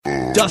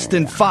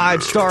Dustin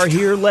 5-Star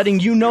here,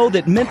 letting you know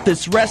that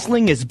Memphis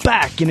Wrestling is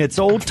back in its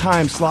old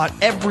time slot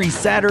every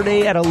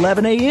Saturday at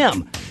 11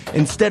 a.m.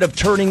 Instead of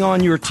turning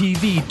on your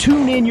TV,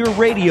 tune in your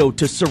radio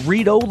to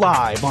Cerrito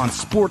Live on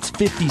Sports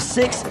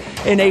 56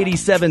 and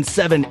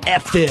 87.7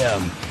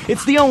 FM.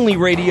 It's the only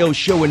radio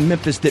show in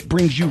Memphis that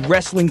brings you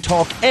wrestling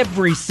talk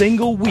every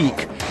single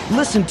week.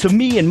 Listen to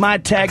me and my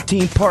tag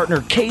team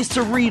partner, Kay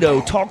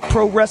Cerrito, talk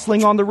pro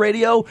wrestling on the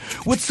radio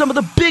with some of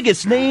the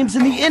biggest names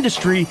in the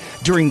industry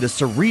during the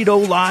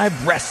Cerrito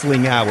Live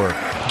Wrestling Hour.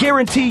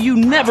 Guarantee you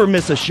never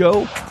miss a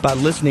show by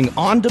listening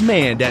on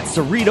demand at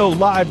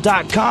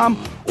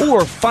CerritoLive.com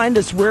or find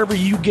us wherever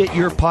you get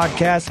your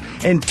podcasts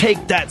and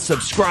take that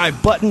subscribe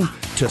button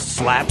to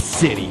Slap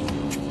City.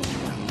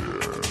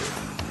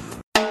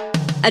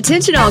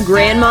 Attention all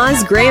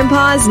grandmas,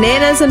 grandpas,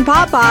 nanas, and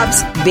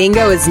pop-pops.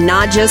 Bingo is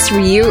not just for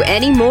you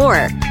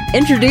anymore.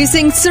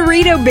 Introducing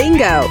Cerrito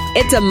Bingo.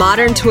 It's a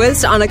modern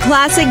twist on a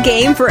classic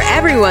game for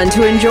everyone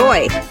to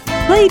enjoy.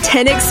 Play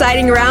 10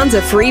 exciting rounds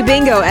of free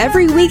bingo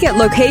every week at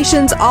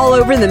locations all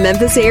over the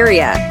Memphis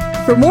area.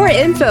 For more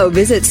info,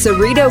 visit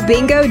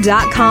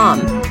CerritoBingo.com.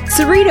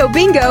 Cerrito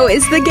Bingo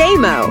is the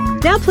game-o.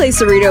 Now play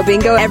Cerrito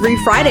Bingo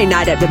every Friday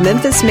night at the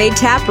Memphis Made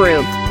Tap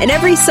Room and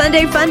every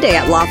Sunday Fun Day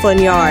at Laughlin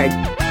Yard.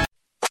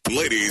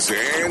 Ladies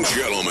and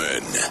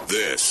gentlemen,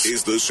 this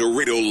is the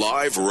Cerrito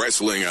Live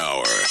Wrestling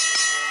Hour.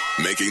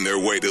 Making their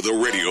way to the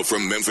radio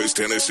from Memphis,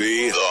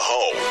 Tennessee, the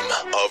home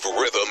of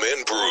Rhythm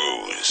and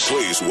Brews.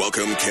 Please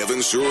welcome Kevin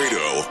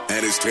Cerrito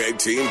and his tag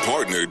team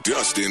partner,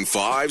 Dustin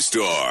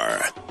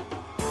 5-Star.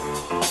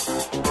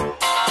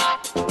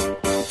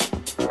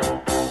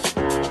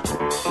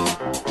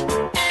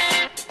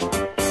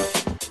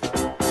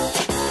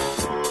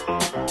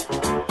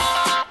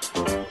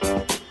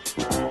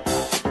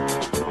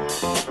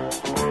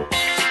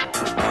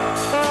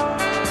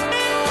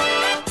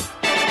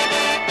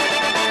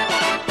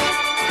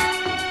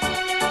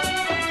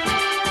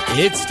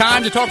 It's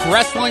time to talk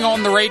wrestling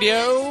on the radio.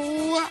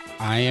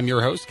 I am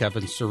your host,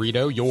 Kevin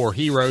Cerrito, your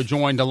hero,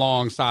 joined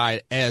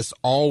alongside, as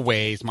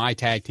always, my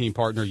tag team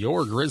partner,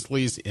 your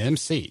Grizzlies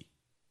MC,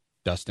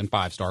 Dustin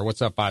 5-Star.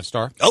 What's up,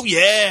 5-Star? Oh,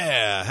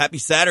 yeah. Happy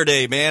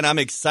Saturday, man. I'm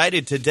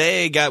excited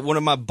today. Got one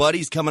of my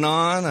buddies coming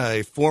on,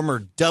 a former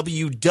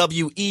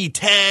WWE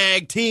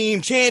Tag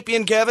Team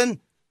Champion, Kevin.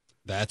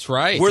 That's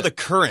right. We're the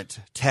current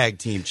tag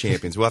team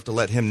champions. We'll have to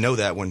let him know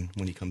that when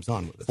he comes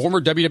on with us. Former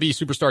WWE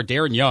superstar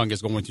Darren Young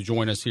is going to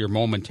join us here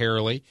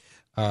momentarily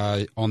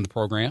on the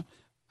program.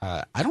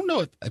 I don't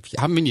know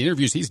how many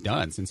interviews he's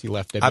done since he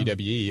left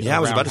WWE. I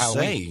was about to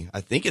say,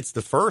 I think it's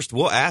the first.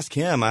 We'll ask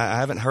him. I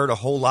haven't heard a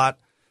whole lot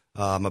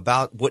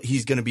about what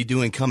he's going to be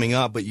doing coming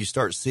up, but you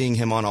start seeing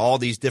him on all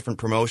these different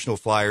promotional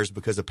flyers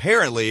because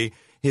apparently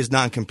his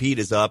non-compete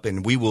is up,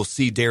 and we will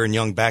see Darren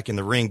Young back in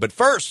the ring. But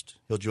first,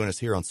 he'll join us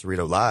here on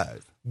Cerrito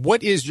Live.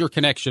 What is your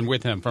connection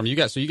with him from you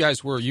guys? So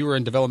you were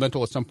in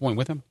developmental at some point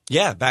with him?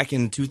 Yeah, back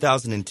in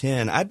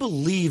 2010. I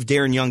believe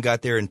Darren Young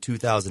got there in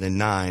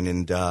 2009,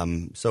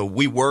 and so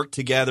we worked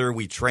together,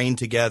 we trained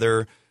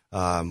together,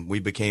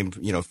 we became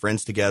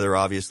friends together.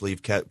 Obviously,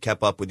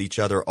 kept up with each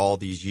other all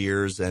these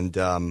years, and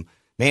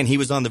man, he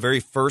was on the very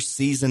first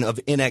season of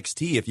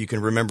NXT, if you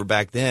can remember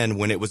back then,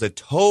 when it was a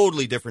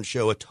totally different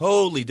show, a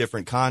totally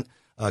different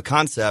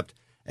concept.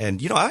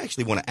 And, I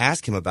actually want to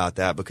ask him about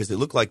that because it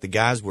looked like the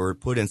guys were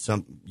put in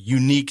some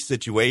unique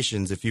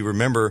situations, if you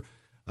remember.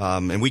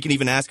 And we can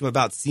even ask him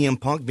about CM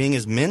Punk being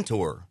his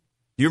mentor.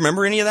 Do you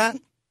remember any of that?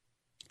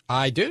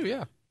 I do,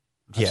 yeah.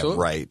 Absolutely.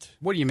 Yeah, right.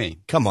 What do you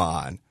mean? Come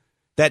on.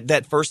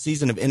 That first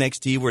season of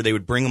NXT where they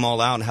would bring them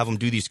all out and have them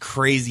do these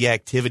crazy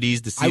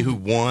activities to see who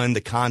won the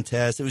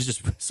contest. It was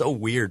just so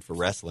weird for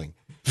wrestling.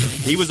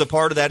 He was a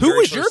part of that. Who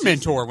was your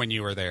mentor when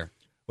you were there?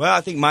 Well, I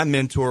think my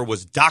mentor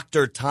was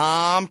Dr.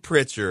 Tom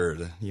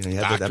Pritchard. You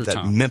had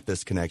that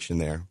Memphis connection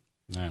there.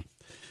 Yeah.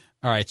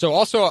 All right. So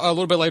also a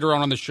little bit later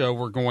on the show,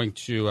 we're going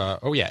to,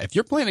 if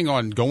you're planning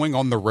on going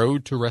on the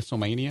road to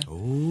WrestleMania,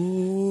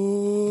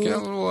 get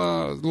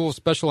a little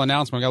special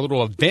announcement. We got a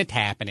little event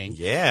happening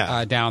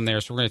down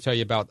there. So we're going to tell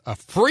you about a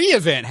free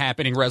event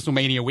happening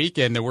WrestleMania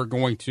weekend that we're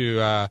going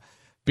to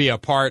be a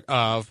part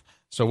of.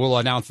 So we'll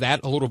announce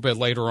that a little bit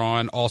later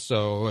on.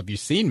 Also, have you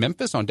seen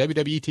Memphis on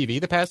WWE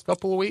TV the past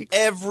couple of weeks?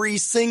 Every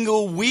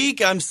single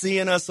week I'm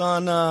seeing us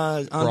on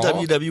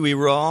WWE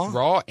Raw.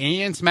 Raw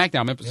and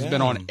SmackDown. Memphis has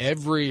been on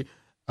every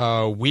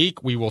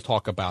week. We will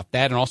talk about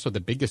that. And also the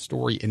biggest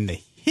story in the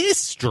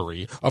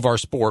history of our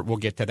sport. We'll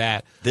get to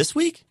that. This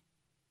week?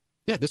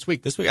 Yeah, this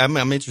week. I'm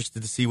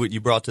interested to see what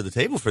you brought to the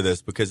table for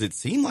this because it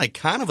seemed like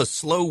kind of a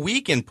slow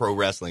week in pro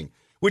wrestling,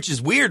 which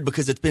is weird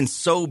because it's been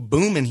so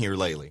booming here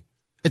lately.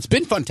 It's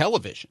been fun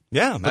television.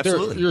 Yeah,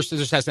 absolutely. There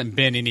just hasn't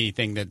been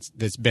anything that's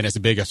been as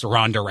big as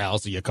Ronda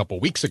Rousey a couple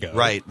weeks ago.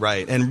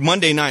 Right. And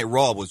Monday Night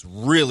Raw was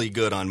really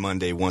good on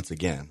Monday once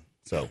again.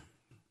 So,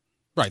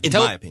 right. In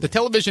my opinion. The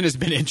television has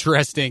been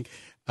interesting.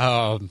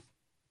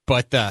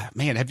 But,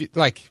 man, have you,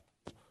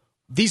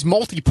 these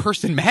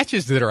multi-person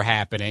matches that are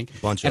happening.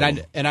 Bunch of them.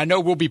 And I know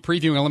we'll be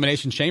previewing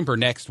Elimination Chamber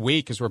next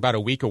week because we're about a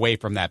week away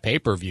from that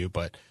pay-per-view,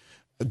 but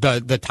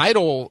the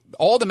title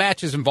all the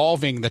matches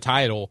involving the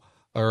title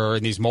are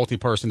in these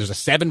multi-person. There's a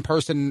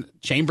 7-person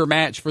chamber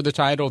match for the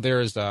title.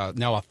 There's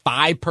now a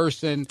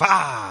 5-person.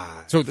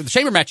 So the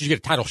chamber matches, you get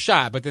a title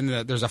shot, but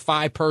then there's a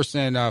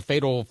 5-person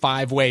fatal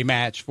 5-way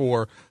match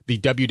for the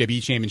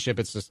WWE Championship.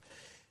 It's just,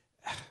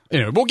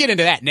 we'll get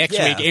into that next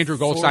week. Andrew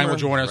Goldstein will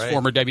join us,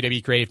 former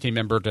WWE creative team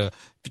member, to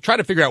try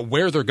to figure out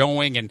where they're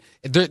going. And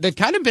they've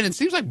kind of been, it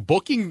seems like,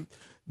 booking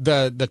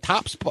the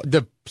top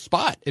the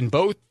spot in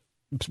both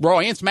Raw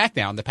and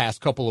SmackDown the past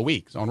couple of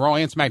weeks. On Raw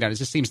and SmackDown, it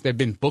just seems they've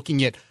been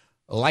booking it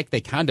like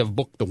they kind of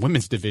booked the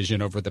women's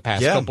division over the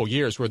past couple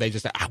years, where they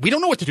just, we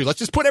don't know what to do. Let's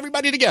just put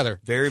everybody together.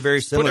 Very,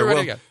 very similar.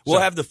 We'll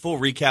have the full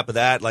recap of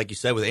that, like you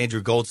said, with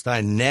Andrew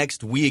Goldstein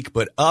next week.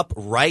 But up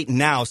right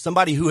now,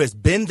 somebody who has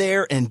been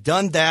there and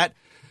done that,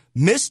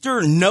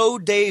 Mr. No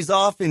Days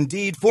Off,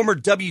 indeed, former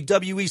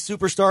WWE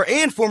superstar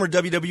and former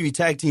WWE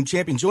Tag Team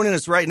Champion, joining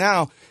us right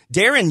now,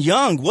 Darren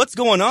Young. What's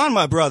going on,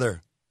 my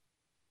brother?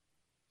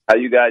 How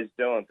you guys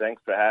doing?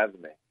 Thanks for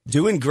having me.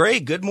 Doing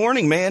great. Good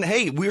morning, man.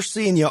 Hey, we're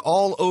seeing you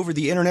all over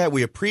the internet.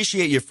 We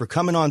appreciate you for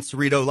coming on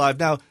Cerrito Live.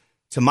 Now,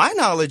 to my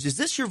knowledge, is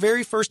this your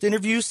very first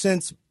interview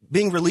since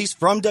being released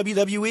from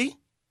WWE?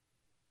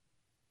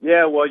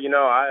 Yeah, well,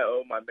 I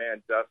owe my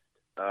man Dust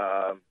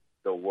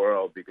the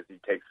world because he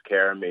takes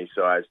care of me.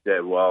 So I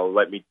said, well,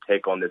 let me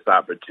take on this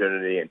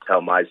opportunity and tell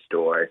my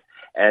story.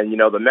 And,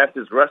 the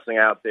Memphis wrestling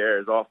out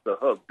there is off the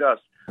hook.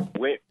 Dust,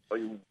 when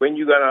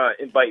you going to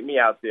invite me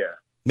out there?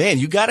 Man,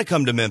 you got to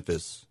come to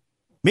Memphis.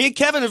 Me and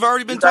Kevin have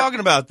already been talking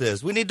about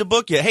this. We need to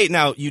book you. Hey,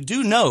 now, you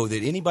do know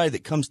that anybody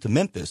that comes to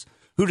Memphis,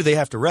 who do they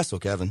have to wrestle,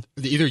 Kevin?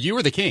 Either you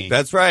or the King.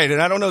 That's right.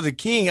 And I don't know the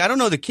King.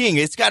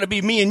 It's got to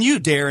be me and you,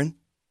 Darren.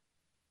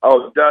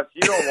 Oh, Dust,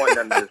 you don't want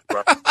none of this,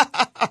 bro.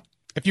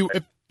 If you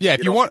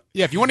want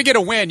to get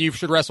a win, you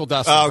should wrestle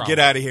Dustin. Oh, get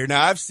out of here!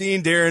 Now I've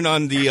seen Darren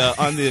on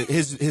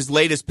his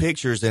latest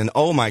pictures, and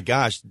oh my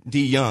gosh,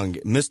 D Young,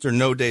 Mr.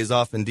 No Days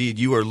Off, indeed,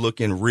 you are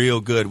looking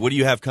real good. What do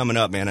you have coming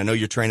up, man? I know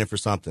you're training for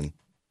something.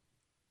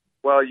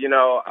 Well,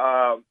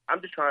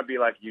 I'm just trying to be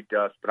like you,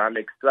 Dust, but I'm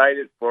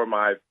excited for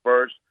my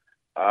first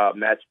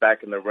match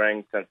back in the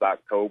ring since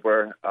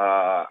October.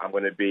 I'm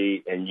going to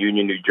be in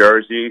Union, New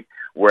Jersey,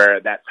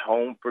 where that's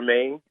home for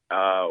me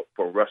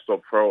for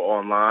Wrestle Pro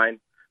Online.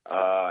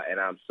 And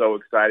I'm so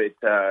excited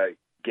to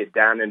get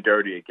down and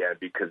dirty again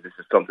because this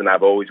is something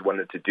I've always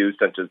wanted to do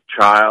since a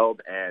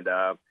child. And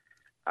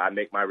I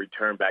make my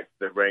return back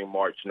to the ring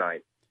March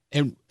 9th.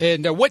 And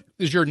what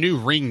is your new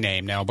ring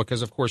name now?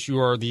 Because, of course,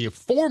 you are the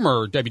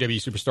former WWE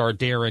superstar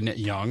Darren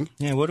Young.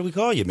 Yeah, what do we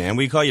call you, man?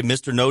 We call you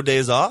Mr. No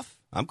Days Off?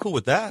 I'm cool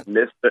with that.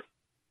 Mr.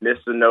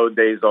 No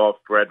Days Off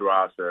Fred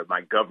Rosser,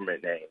 my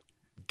government name.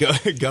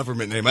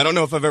 Government name. I don't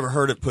know if I've ever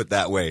heard it put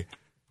that way.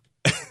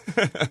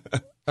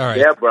 All right.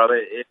 Yeah, brother.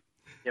 It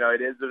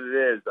is what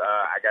it is.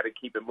 I got to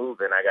keep it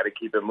moving.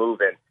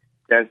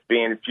 Since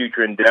being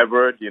future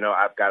endeavor,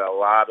 I've got a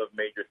lot of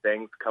major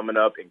things coming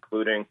up,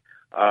 including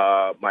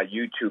my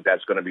YouTube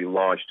that's going to be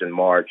launched in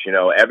March.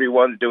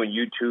 Everyone's doing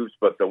YouTubes,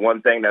 but the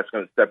one thing that's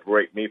going to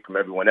separate me from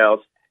everyone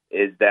else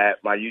is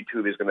that my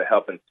YouTube is going to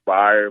help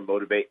inspire,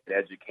 motivate, and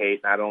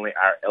educate not only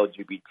our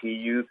LGBT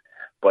youth,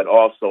 but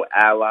also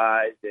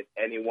allies and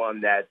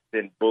anyone that's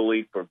been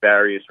bullied for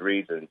various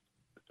reasons.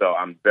 So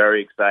I'm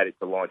very excited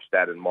to launch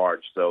that in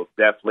March. So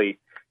definitely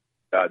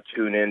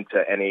tune in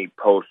to any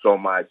posts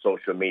on my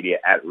social media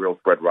at Real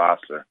Fred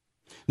Rosser.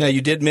 Now,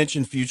 you did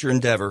mention Future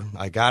Endeavor.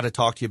 I got to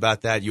talk to you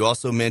about that. You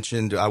also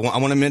mentioned, I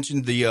want to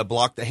mention the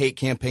Block the Hate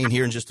campaign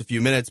here in just a few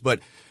minutes, but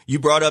you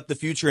brought up the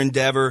Future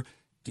Endeavor.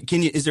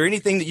 Is there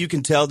anything that you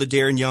can tell the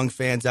Darren Young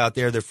fans out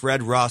there, the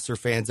Fred Rosser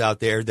fans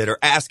out there that are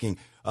asking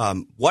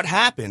what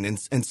happened?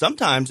 And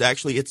sometimes,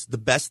 actually, it's the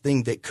best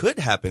thing that could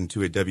happen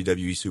to a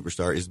WWE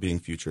superstar is being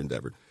Future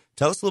Endeavor.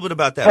 Tell us a little bit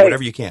about that,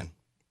 whatever you can.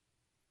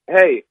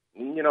 Hey,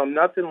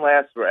 nothing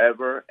lasts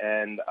forever,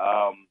 and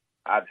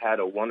I've had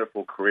a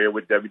wonderful career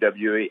with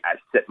WWE. I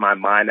set my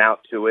mind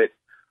out to it.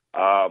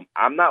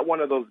 I'm not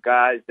one of those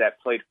guys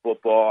that played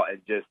football and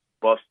just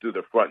bust through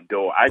the front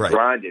door. I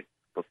grinded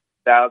from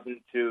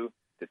 2002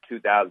 to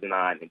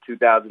 2009. In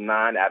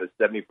 2009, out of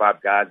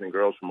 75 guys and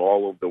girls from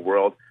all over the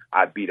world,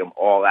 I beat them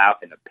all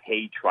out in a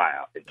paid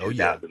tryout in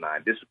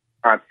 2009. This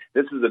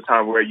is the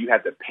time where you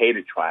have to pay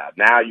to try out.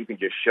 Now you can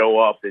just show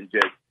up and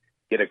just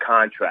get a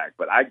contract.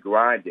 But I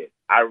grinded.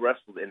 I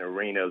wrestled in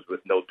arenas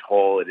with no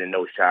toilet and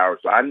no shower.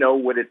 So I know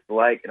what it's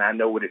like, and I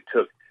know what it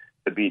took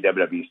to be a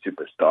WWE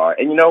superstar.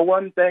 And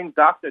one thing,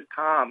 Dr.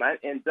 Tom,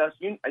 and Dust,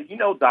 you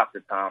know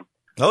Dr. Tom.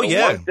 Oh,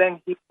 yeah.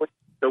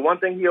 The one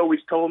thing he always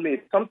told me is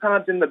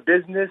sometimes in the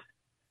business,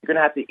 you're going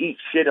to have to eat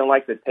shit and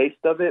like the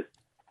taste of it.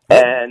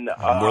 And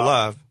we're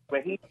live.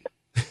 When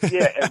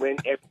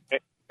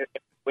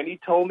he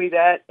told me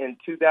that in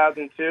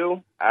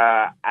 2002,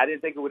 I didn't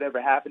think it would ever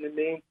happen to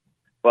me.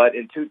 But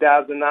in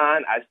 2009,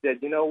 I said,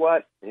 you know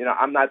what?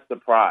 I'm not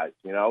surprised,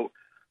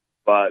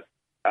 But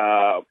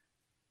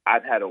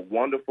I've had a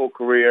wonderful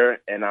career,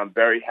 and I'm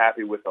very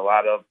happy with a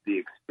lot of the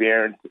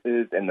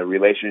experiences and the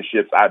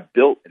relationships I've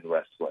built in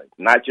wrestling,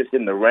 not just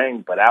in the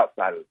ring, but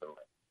outside of the ring.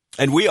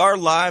 And we are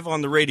live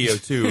on the radio,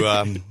 too.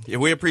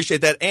 We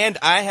appreciate that. And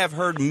I have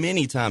heard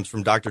many times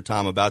from Dr.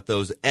 Tom about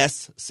those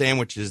S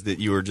sandwiches that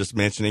you were just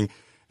mentioning.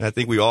 And I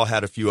think we all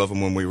had a few of them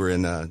when we were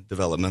in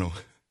developmental.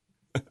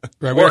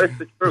 Right, Well, it's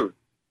the truth.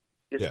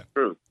 It's the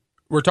truth.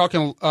 We're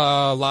talking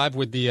live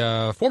with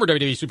the former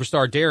WWE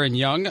superstar Darren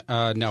Young,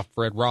 now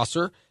Fred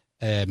Rosser,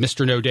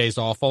 Mr. No Days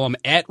Off. Follow him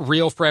at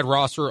Real Fred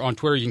Rosser on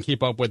Twitter. You can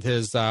keep up with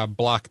his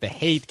Block the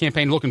Hate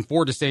campaign. Looking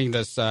forward to seeing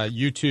this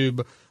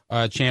YouTube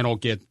channel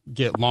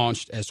get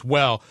launched as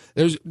well.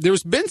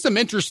 There's been some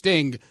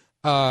interesting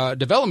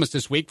developments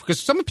this week because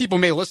some people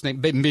may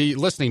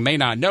may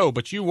not know,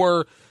 but you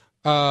were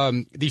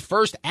the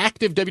first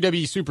active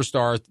WWE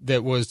superstar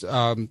that was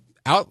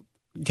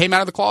came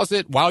out of the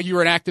closet while you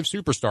were an active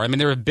superstar. I mean,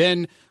 there have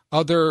been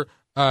other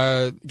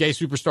gay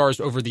superstars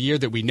over the year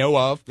that we know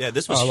of. Yeah,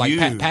 this was like huge.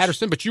 Pat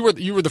Patterson, but you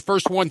were the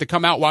first one to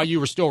come out while you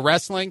were still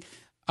wrestling.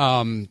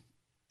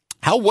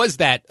 How was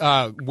that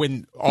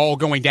when all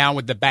going down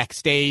with the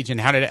backstage,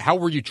 and how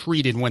were you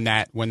treated when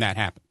that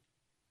happened?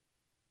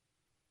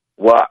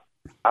 Well,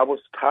 I was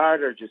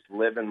tired of just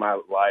living my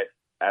life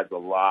as a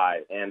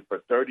lie, and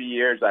for 30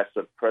 years I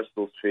suppressed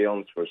those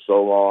feelings for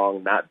so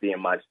long, not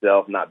being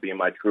myself, not being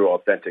my true,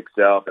 authentic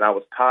self, and I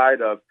was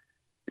tired of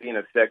being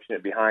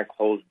affectionate behind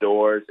closed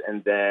doors,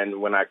 and then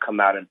when I come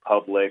out in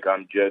public,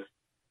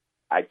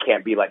 I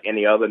can't be like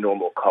any other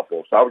normal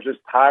couple. So I was just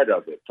tired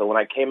of it. So when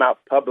I came out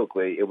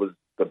publicly, it was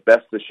the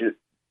best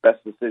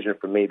decision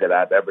for me that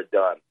I've ever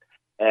done.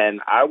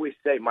 And I always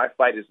say my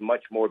fight is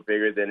much more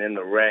bigger than in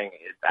the ring.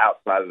 It's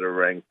outside of the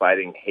ring,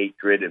 fighting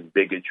hatred and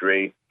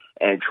bigotry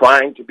and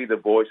trying to be the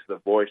voice of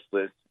the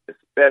voiceless,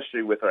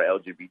 especially with our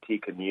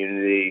LGBT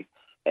community.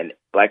 And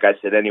like I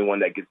said, anyone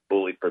that gets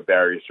bullied for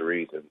various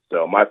reasons.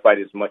 So my fight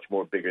is much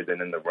more bigger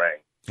than in the ring.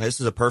 This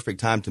is a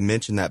perfect time to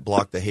mention that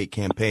Block the Hate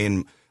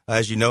campaign.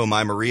 As you know,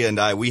 Maria and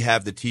I, we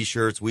have the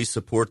T-shirts. We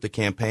support the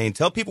campaign.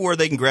 Tell people where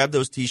they can grab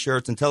those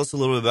T-shirts and tell us a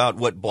little bit about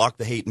what Block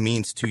the Hate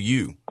means to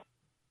you.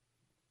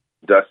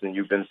 Dustin,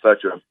 you've been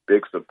such a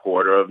big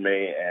supporter of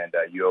me, and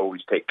you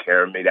always take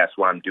care of me. That's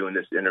why I'm doing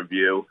this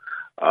interview.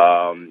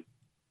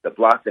 The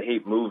Block the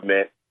Hate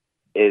movement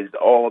is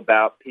all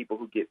about people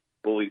who get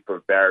bullied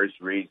for various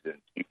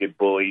reasons. You get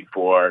bullied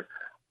for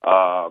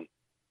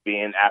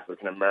being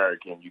African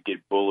American. You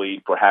get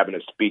bullied for having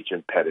a speech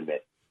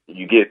impediment.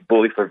 You get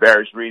bullied for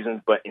various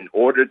reasons, but in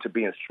order to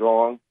be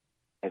strong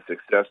and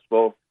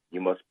successful,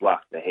 you must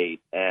block the hate.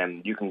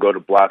 And you can go to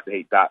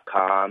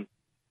blockthehate.com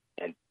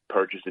and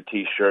purchase a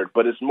T-shirt.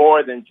 But it's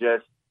more than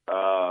just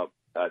a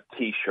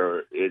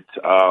T-shirt. It's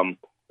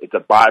a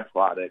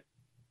byproduct.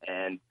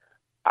 And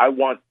I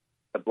want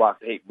the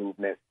Block the Hate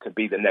movement to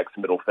be the next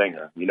middle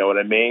finger. You know what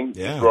I mean?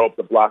 Yeah. You throw up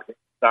the Block the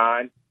Hate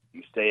sign.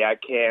 You say, I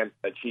can't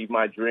achieve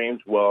my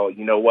dreams. Well,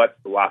 you know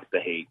what? Block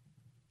the hate.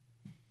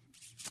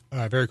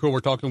 Very cool. We're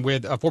talking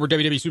with former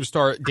WWE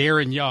superstar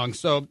Darren Young.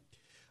 So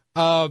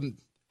I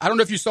don't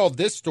know if you saw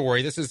this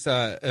story. This is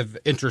an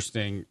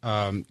interesting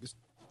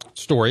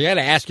story. I had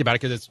to ask you about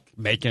it because it's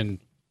making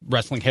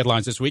wrestling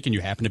headlines this week, and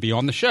you happen to be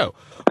on the show.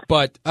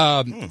 But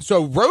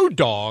so Road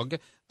Dogg,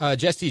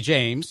 Jesse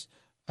James,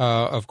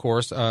 of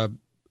course,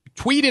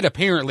 tweeted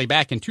apparently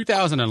back in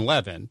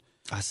 2011.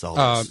 I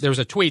saw this. There was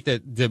a tweet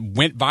that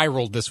went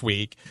viral this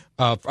week,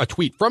 a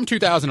tweet from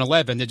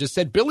 2011 that just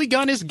said, Billy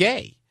Gunn is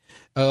gay.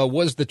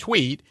 Was the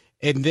tweet,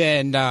 and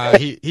then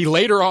he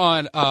later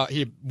on,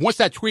 once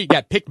that tweet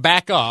got picked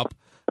back up,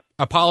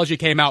 apology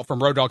came out from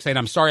Road Dogg saying,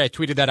 I'm sorry I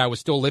tweeted that. I was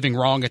still living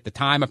wrong at the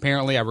time.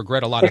 Apparently, I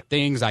regret a lot of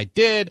things I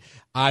did.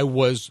 I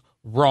was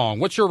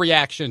wrong. What's your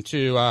reaction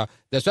to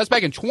this? That's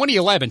back in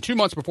 2011, 2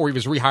 months before he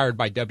was rehired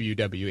by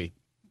WWE.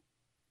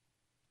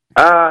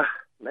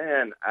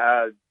 Man,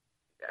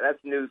 that's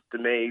news to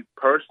me.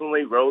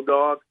 Personally, Road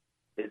Dogg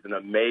is an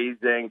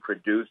amazing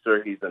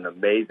producer. He's an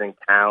amazing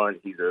talent.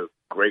 He's a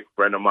great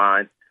friend of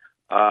mine.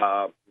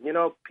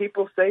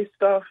 People say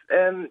stuff,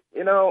 and,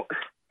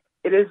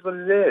 it is what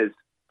it is.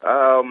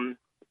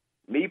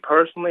 Me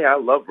personally, I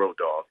love Road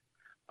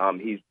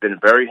Dogg. He's been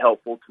very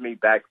helpful to me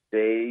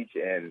backstage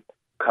and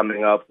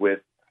coming up with,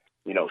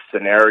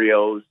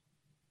 scenarios.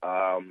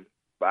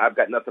 But I've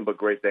got nothing but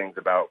great things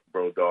about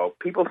Road Dogg.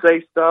 People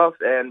say stuff,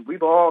 and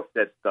we've all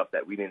said stuff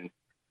that we didn't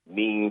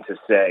mean to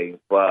say,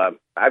 but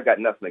I've got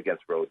nothing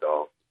against Road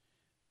Dogg.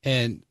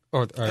 And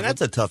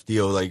that's a tough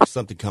deal, like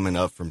something coming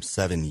up from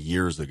 7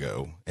 years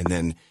ago. And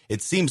then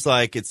it seems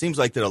like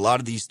that a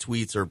lot of these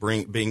tweets are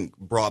being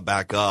brought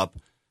back up,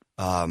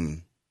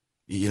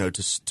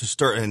 to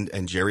start.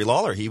 And Jerry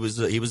Lawler, he was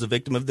a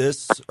victim of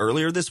this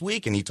earlier this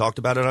week, and he talked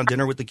about it on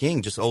Dinner with the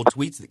King, just old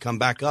tweets that come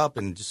back up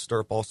and just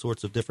stir up all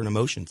sorts of different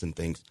emotions and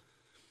things.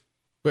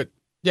 But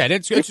yeah,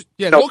 it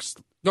looks.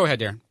 Go ahead,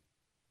 Darren.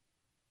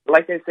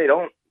 Like they say,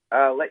 don't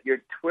let your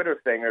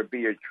Twitter finger be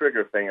your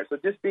trigger finger. So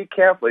just be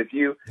careful if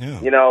you,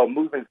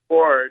 moving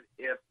forward,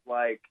 if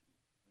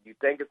you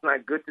think it's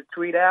not good to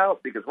tweet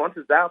out, because once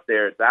it's out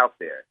there, it's out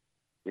there.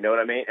 You know what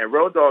I mean? And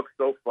Road Dogg's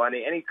so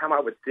funny. Anytime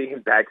I would see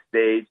him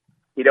backstage,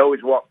 he'd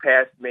always walk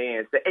past me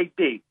and say, "Hey,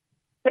 D,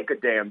 take a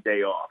damn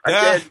day off."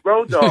 I said,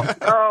 "Road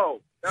Dogg, no,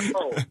 I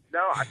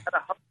gotta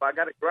hustle. I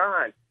gotta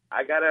grind.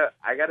 I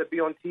gotta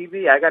be on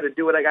TV. I gotta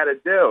do what I gotta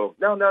do.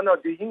 No,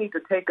 dude, you need to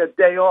take a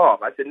day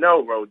off. I said,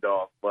 no, Road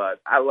Dogg, but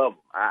I love him.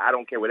 I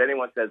don't care what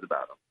anyone says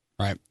about him.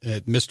 Right.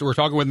 We're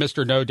talking with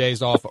Mr. No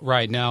Days Off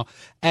right now.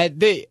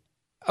 Okay,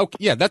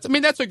 yeah, that's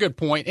a good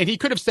point. And he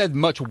could have said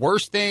much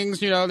worse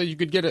things, that you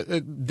could get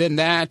than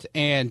that.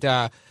 And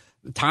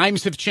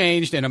times have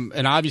changed,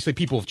 and obviously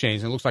people have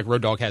changed. And it looks like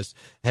Road Dogg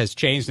has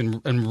changed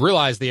and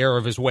realized the error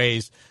of his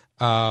ways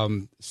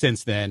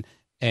since then.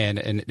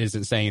 And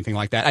isn't saying anything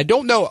like that. I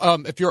don't know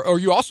are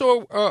you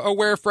also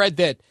aware, Fred,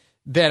 that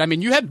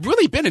you have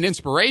really been an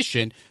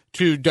inspiration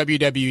to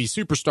WWE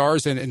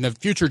superstars and the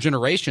future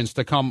generations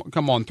to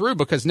come on through,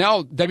 because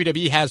now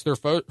WWE has their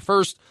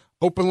first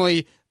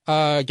openly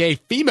gay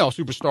female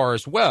superstar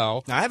as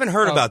well. Now, I haven't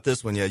heard about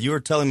this one yet. You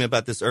were telling me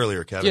about this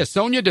earlier, Kevin. Yeah,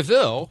 Sonya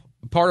Deville,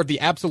 part of the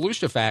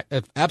Absolution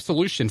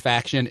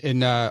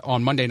faction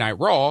on Monday Night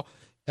Raw,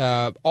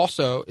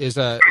 also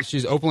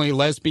she's openly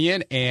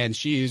lesbian, and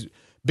she's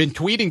been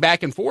tweeting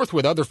back and forth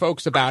with other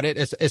folks about it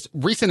as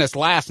recent as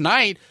last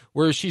night,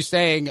 where she's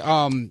saying,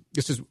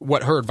 this is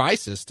what her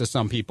advice is to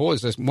some people,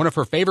 is this, one of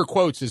her favorite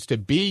quotes is to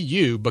be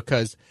you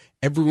because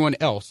everyone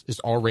else is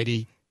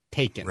already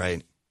taken.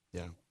 Right.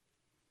 Yeah.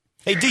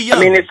 Hey, D.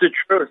 Young. It's the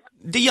truth.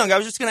 D. Young, I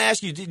was just going to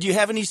ask you, do you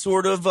have any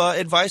sort of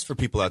advice for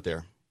people out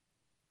there?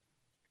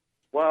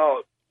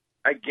 Well,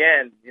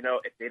 again,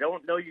 if they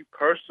don't know you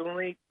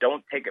personally,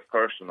 don't take it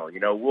personal.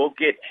 We'll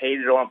get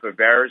hated on for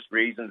various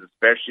reasons,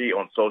 especially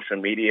on social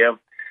media.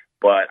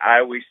 But I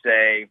always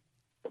say,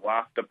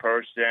 block the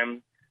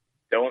person,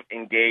 don't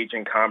engage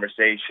in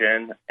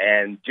conversation,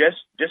 and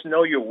just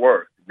know your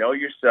worth. Know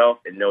yourself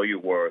and know your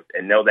worth,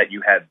 and know that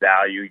you have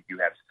value, you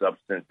have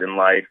substance in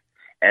life,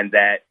 and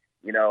that,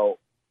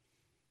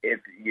 if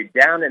you're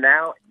down and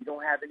out, you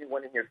don't have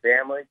anyone in your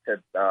family to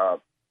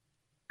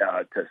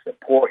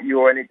support you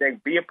or anything,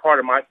 be a part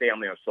of my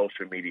family on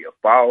social media.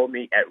 Follow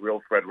me at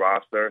Real Fred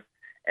Roster,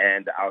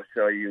 and I'll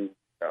show you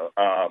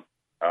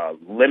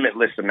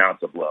limitless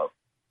amounts of love.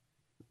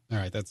 All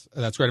right, that's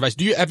great advice.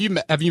 Have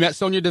you met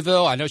Sonya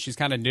Deville? I know she's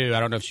kind of new. I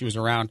don't know if she was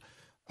around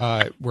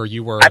where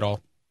you were at all.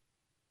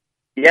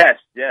 Yes,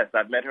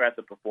 I've met her at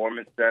the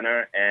Performance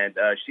Center, and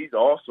she's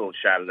also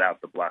shouted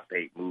out the Block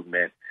Hate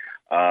movement.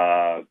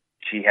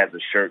 She has a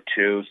shirt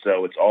too,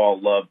 so it's all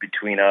love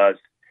between us.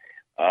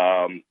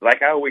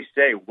 Like I always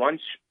say, one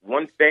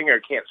finger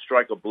can't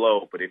strike a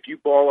blow, but if you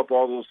ball up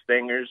all those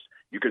fingers,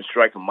 you can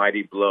strike a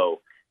mighty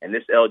blow. And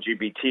this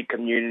LGBT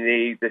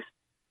community, this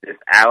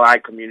ally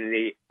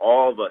community,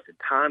 all of us, at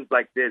times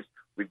like this,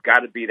 we've got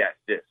to be that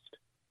fist.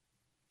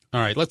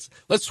 All right, let's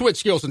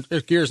switch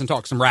gears and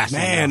talk some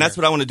wrestling. Man, that's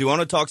what I want to do. I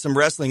want to talk some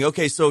wrestling.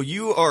 Okay, so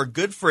you are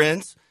good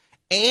friends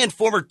and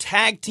former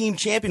tag team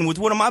champion with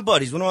one of my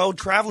buddies, one of my old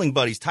traveling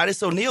buddies,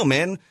 Titus O'Neil,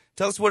 man.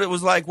 Tell us what it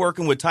was like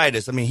working with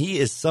Titus. He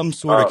is some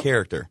sort of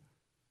character.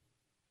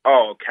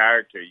 Oh,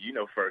 character,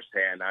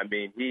 firsthand.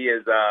 He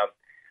is,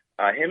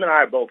 him and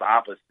I are both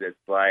opposites.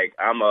 Like,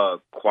 I'm a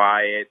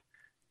quiet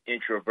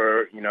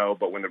introvert,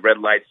 but when the red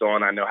light's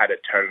on, I know how to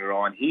turn it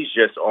on. He's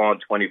just on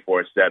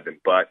 24/7.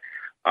 But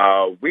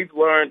we've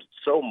learned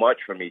so much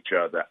from each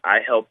other.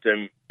 I helped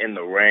him in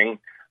the ring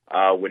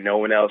when no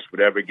one else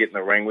would ever get in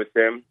the ring with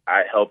him.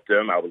 I helped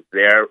him. I was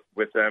there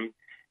with him.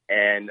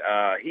 And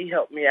he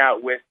helped me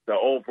out with the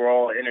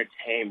overall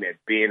entertainment,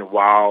 being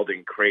wild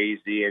and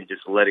crazy and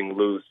just letting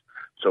loose.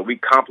 So we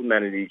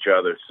complemented each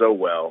other so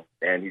well.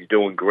 And he's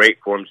doing great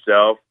for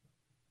himself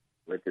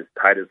with his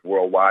Titus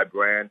Worldwide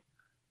brand.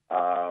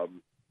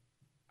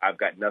 I've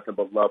got nothing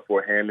but love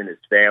for him and his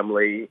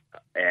family.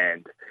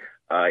 And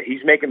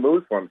he's making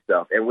moves for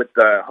himself. And with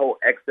the whole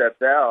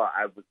XFL,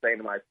 I was saying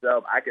to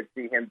myself, I could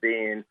see him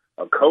being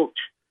a coach.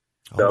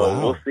 So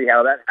We'll see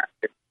how that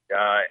happens.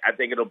 I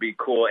think it'll be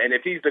cool. And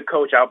if he's the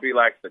coach, I'll be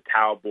like the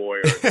towel boy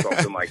or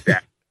something like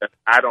that.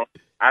 I don't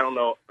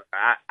know.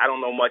 I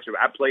don't know much.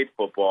 I played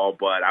football,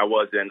 but I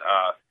wasn't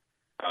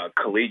a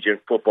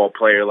collegiate football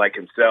player like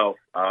himself.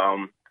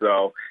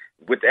 So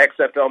with the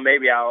XFL,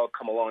 maybe I'll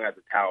come along as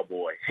a towel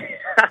boy.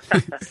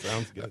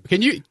 Sounds good.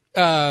 Can you,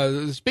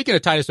 speaking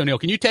of Titus O'Neil,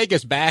 can you take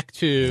us back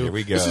to, here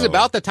we go. This is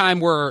about the time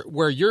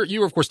where you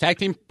were, of course, tag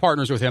team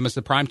partners with him as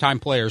the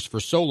primetime players for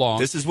so long.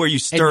 This is where you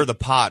stir the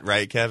pot,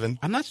 right, Kevin?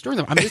 I'm not stirring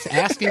them. I'm just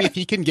asking if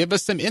he can give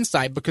us some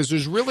insight, because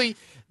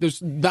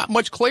there's not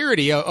much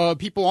clarity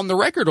people on the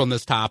record on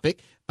this topic.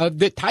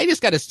 That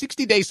Titus got a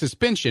 60-day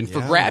suspension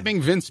for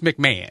grabbing Vince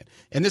McMahon.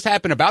 And this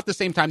happened about the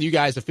same time you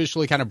guys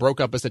officially kind of broke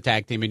up as a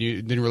tag team, and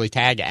you didn't really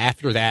tag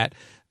after that.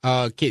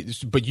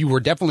 But you were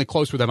definitely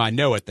close with him, I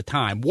know, at the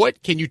time.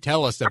 What can you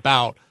tell us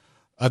about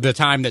the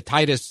time that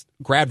Titus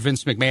grabbed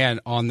Vince McMahon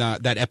on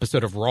that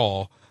episode of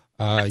Raw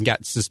and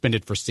got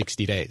suspended for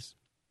 60 days?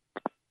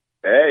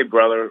 Hey,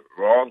 brother,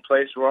 wrong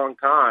place, wrong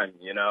time.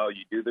 You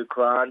do the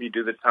crime, you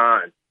do the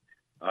time.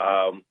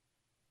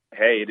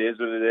 Hey, it is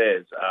what it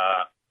is.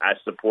 I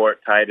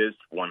support Titus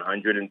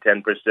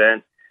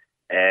 110%.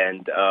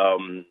 And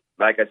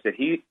like I said,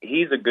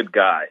 he's a good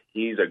guy.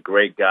 He's a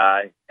great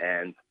guy.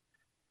 And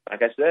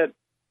like I said,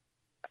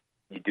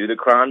 you do the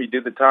crime, you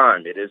do the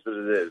time. It is what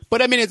it is.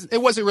 But I mean,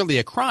 it wasn't really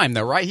a crime,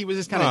 though, right? He was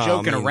just kind of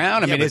joking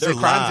around. I mean, is it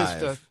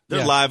crime?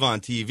 They're live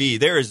on TV.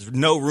 There is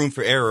no room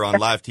for error on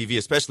live TV,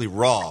 especially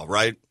Raw,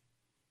 right?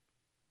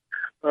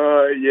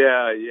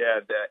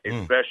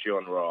 Especially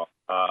on Raw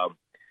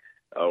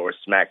or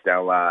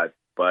SmackDown Live.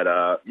 But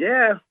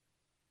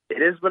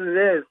it is what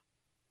it is.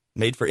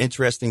 Made for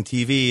interesting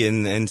TV,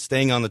 and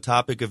staying on the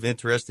topic of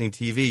interesting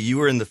TV, you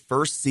were in the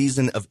first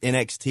season of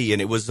NXT,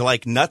 and it was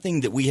like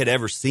nothing that we had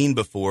ever seen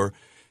before,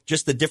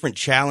 just the different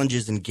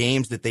challenges and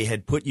games that they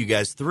had put you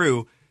guys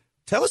through.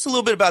 Tell us a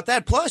little bit about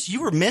that. Plus,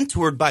 you were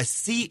mentored by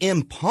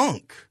CM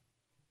Punk.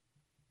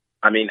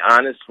 I mean,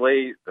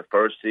 honestly, the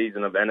first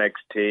season of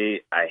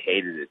NXT, I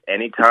hated it.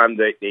 Anytime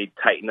they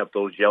tighten up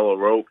those yellow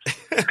ropes,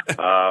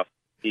 I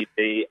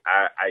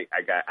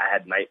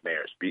had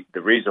nightmares.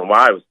 The reason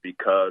why was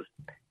because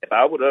if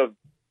I would have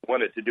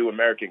wanted to do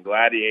American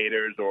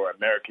Gladiators or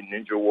American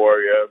Ninja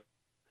Warrior,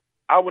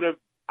 I would have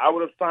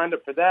signed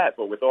up for that.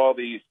 But with all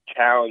these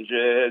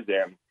challenges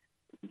and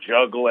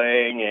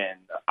juggling and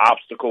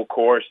obstacle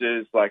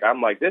courses,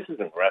 I'm like, this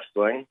isn't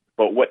wrestling.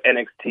 But what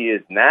NXT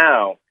is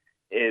now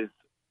is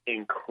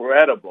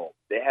incredible.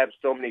 They have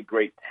so many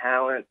great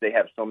talents. They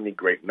have so many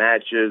great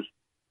matches.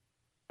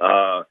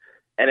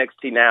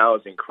 NXT now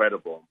is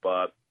incredible.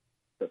 But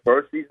the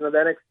first season of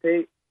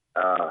NXT,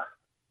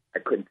 I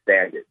couldn't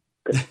stand it.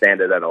 Couldn't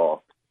stand it at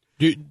all.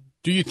 Do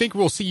you think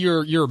we'll see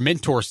your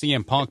mentor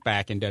CM Punk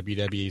back in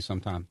WWE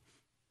sometime?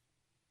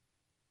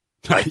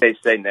 Like they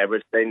say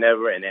never,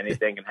 and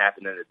anything can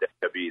happen in the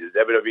WWE. The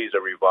WWE is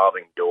a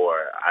revolving door.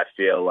 I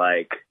feel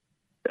like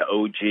the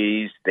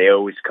OGs, they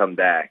always come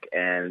back.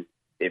 And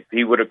if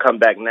he would have come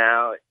back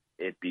now,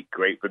 it'd be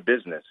great for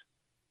business.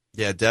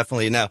 Yeah,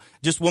 definitely. Now,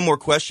 just one more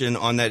question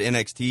on that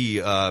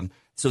NXT.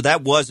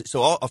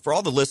 For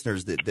all the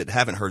listeners that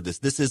haven't heard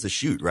this is a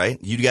shoot, right?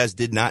 You guys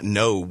did not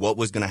know what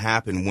was going to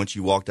happen once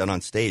you walked out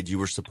on stage. You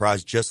were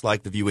surprised just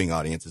like the viewing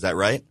audience. Is that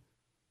right?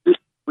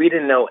 We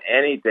didn't know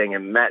anything,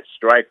 and Matt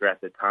Stryker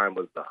at the time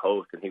was the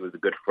host, and he was a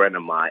good friend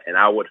of mine, and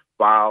I would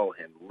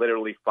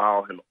literally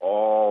follow him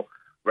all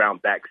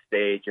around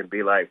backstage and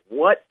be like,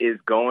 what is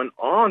going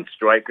on,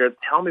 Stryker?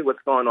 Tell me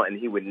what's going on. And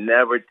he would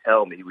never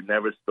tell me. He would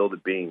never spill the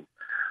beans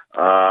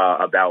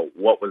about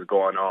what was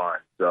going on.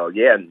 So,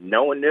 yeah,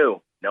 no one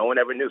knew. No one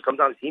ever knew.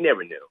 Sometimes he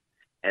never knew.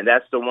 And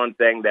that's the one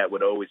thing that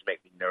would always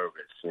make me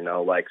nervous.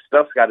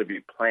 Stuff's got to be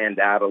planned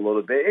out a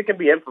little bit. It can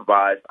be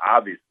improvised,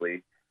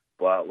 obviously,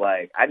 but,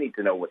 I need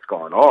to know what's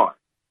going on.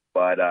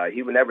 But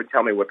he would never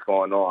tell me what's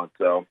going on.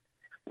 So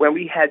when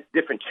we had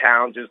different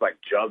challenges like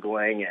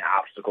juggling and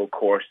obstacle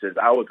courses,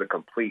 I was a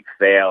complete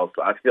fail.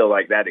 So I feel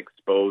like that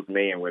exposed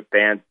me. And when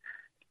fans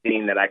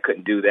seen that I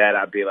couldn't do that,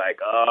 I'd be like,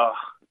 oh,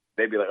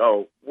 they'd be like,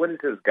 oh, what is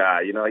this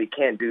guy? He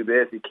can't do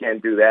this, he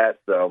can't do that.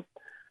 So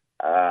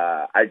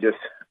I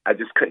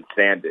just couldn't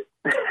stand it.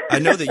 I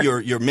know that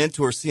your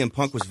mentor CM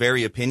Punk was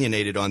very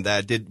opinionated on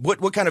that.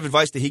 What kind of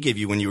advice did he give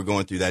you when you were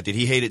going through that? Did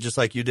he hate it just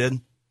like you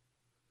did?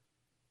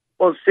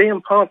 Well,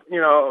 CM Punk, he's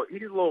a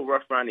little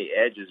rough around the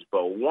edges,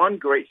 but one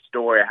great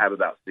story I have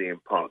about CM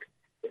Punk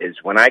is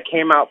when I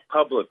came out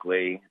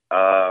publicly,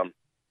 I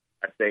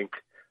think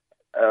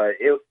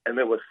it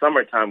was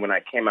summertime when I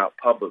came out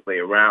publicly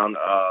around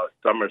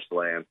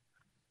SummerSlam,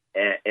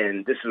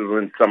 and this is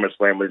when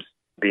SummerSlam was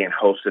being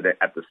hosted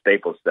at the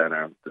Staples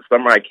Center. The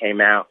summer I came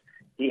out,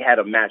 he had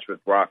a match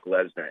with Brock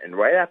Lesnar, and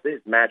right after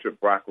his match with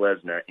Brock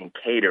Lesnar in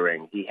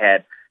catering, he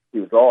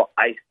was all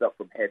iced up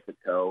from head to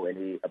toe, and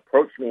he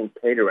approached me in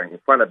catering in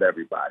front of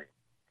everybody,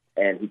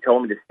 and he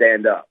told me to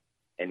stand up,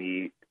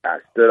 and I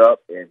stood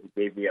up, and he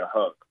gave me a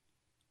hug,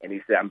 and he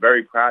said, I'm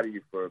very proud of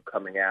you for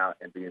coming out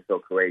and being so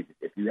courageous.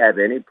 If you have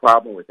any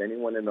problem with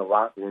anyone in the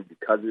locker room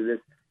because of this,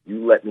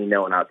 you let me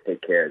know, and I'll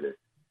take care of this.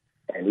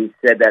 And he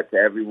said that to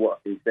everyone.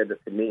 He said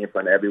that to me in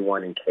front of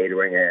everyone in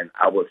catering, and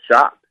I was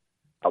shocked.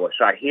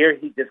 Here,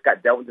 he just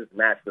got done with this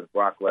match with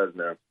Brock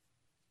Lesnar,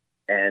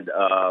 and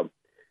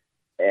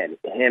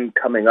him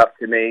coming up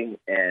to me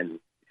and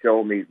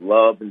showing me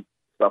love and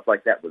stuff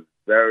like that was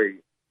very,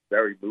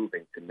 very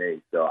moving to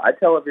me. So I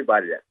tell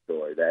everybody that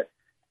story, that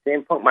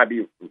CM Punk might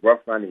be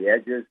rough around the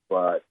edges,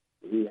 but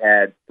he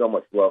had so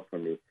much love for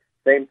me.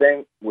 Same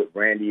thing with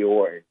Randy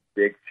Orton,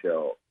 Big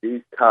Show.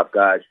 These top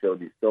guys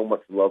showed me so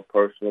much love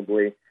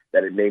personally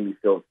that it made me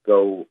feel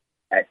so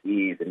at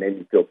ease. It made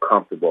me feel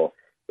comfortable.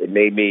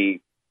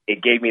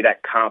 It gave me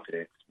that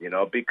confidence,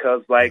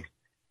 because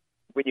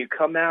when you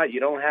come out, you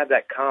don't have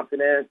that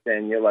confidence,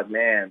 and you're like,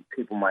 man,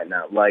 people might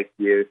not like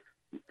you.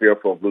 You're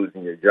fearful of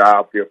losing your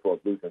job, fearful of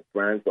losing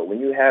friends. But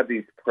when you have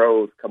these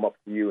pros come up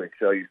to you and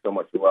show you so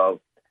much love,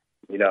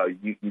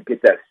 you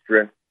get that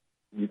strength.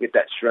 You get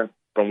that strength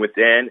from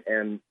within,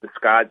 and the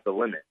sky's the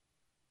limit.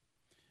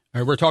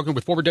 All right, we're talking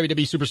with former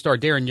WWE superstar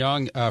Darren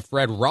Young.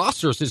 Fred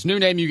Rosser's his new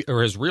name,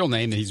 or his real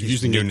name that he's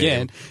using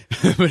again,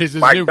 but it's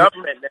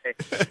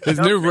his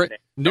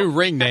new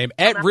ring name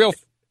at Real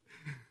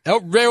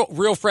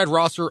Fred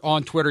Rosser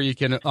on Twitter. You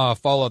can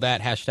follow that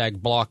hashtag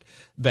block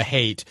the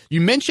hate. You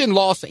mentioned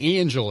Los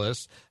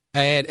Angeles.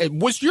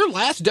 And was your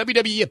last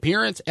WWE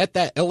appearance at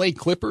that LA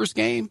Clippers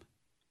game?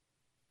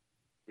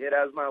 Yeah,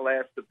 that was my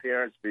last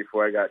appearance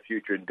before I got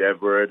future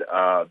endeavored,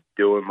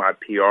 doing my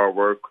PR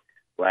work.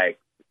 Like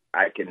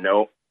I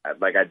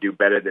do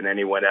better than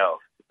anyone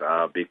else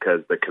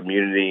because the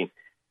community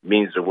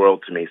means the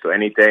world to me. So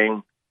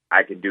anything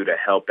I can do to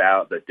help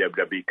out the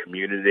WWE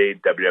community,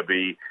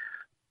 WWE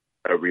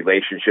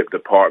relationship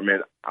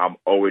department, I'm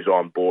always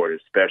on board,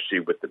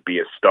 especially with the Be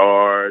a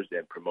Stars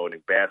and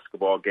promoting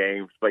basketball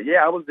games. But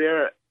yeah, I was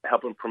there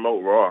helping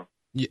promote Raw.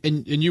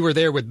 And you were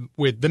there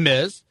with The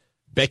Miz,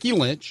 Becky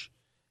Lynch,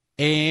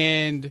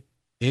 and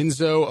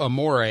Enzo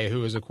Amore,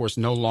 who is, of course,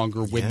 no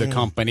longer with the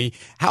company.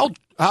 How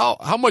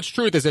much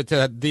truth is it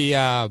to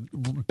the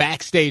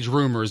backstage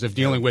rumors of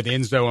dealing with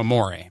Enzo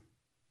Amore?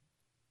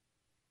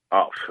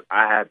 Oh,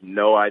 I have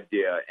no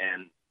idea.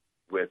 And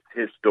with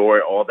his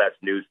story, all that's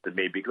news to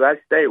me because I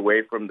stay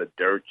away from the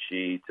dirt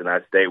sheets and I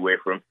stay away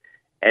from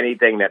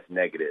anything that's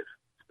negative.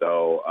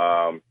 So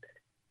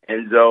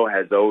Enzo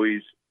has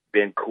always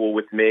been cool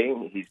with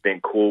me. He's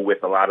been cool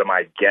with a lot of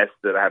my guests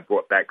that I have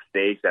brought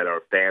backstage that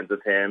are fans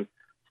of him.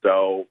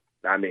 So,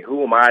 I mean,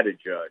 who am I to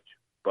judge?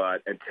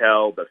 But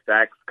until the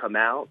facts come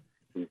out,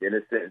 he's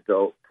innocent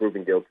until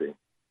proven guilty.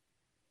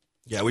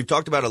 Yeah, we've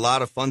talked about a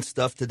lot of fun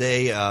stuff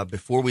today.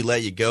 Before we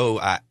let you go,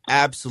 I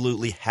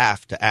absolutely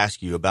have to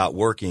ask you about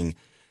working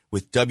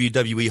with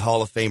WWE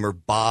Hall of Famer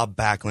Bob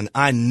Backlund.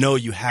 I know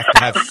you have to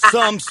have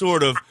some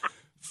sort of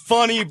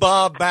funny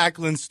Bob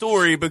Backlund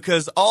story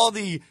because all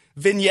the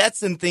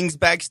vignettes and things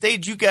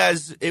backstage, you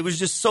guys, it was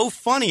just so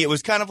funny. It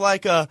was kind of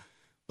like a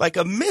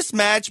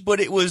mismatch,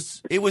 but it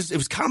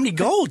was comedy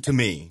gold to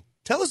me.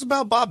 Tell us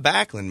about Bob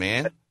Backlund,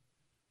 man.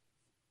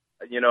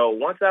 You know,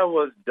 once I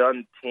was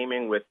done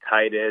teaming with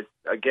Titus,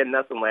 again,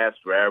 nothing lasts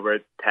forever.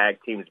 Tag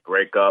teams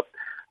break up.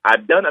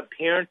 I've done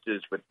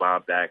appearances with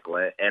Bob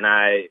Backlund, and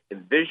I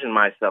envisioned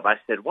myself. I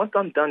said, once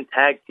I'm done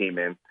tag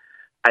teaming,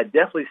 I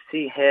definitely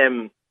see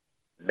him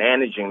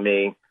managing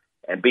me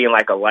and being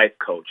like a life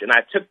coach. And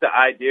I took the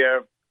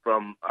idea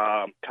from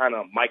kind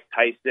of Mike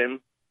Tyson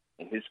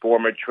and his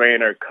former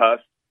trainer,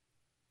 Cuss.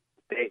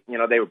 They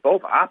were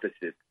both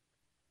opposites,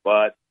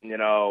 but,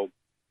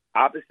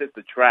 opposites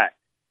attract.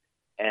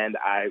 And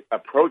I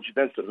approached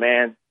Vince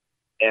McMahon,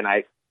 and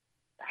I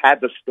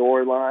had the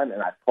storyline,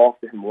 and I talked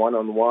to him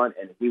one-on-one,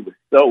 and he was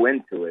so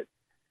into it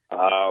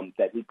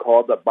that he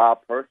called up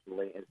Bob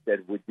personally and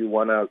said, would you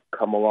want to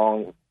come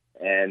along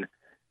and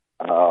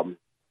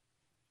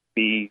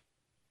be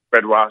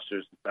Fred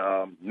Rosser's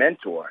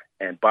mentor?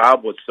 And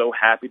Bob was so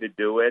happy to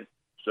do it.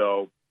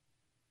 So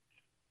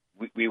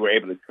we were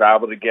able to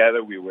travel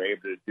together. We were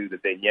able to do the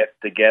vignettes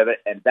together.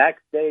 And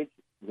backstage,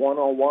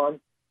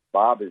 one-on-one,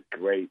 Bob is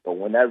great, but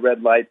when that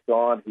red light's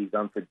on, he's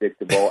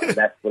unpredictable, and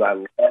that's what I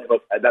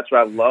love. That's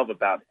what I love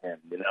about him,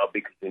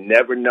 because you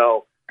never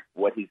know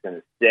what he's going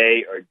to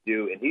say or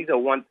do, and he's a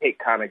one-take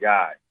kind of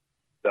guy.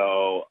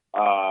 So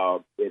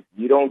if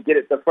you don't get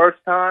it the first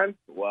time,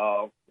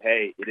 well,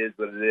 hey, it is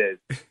what it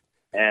is.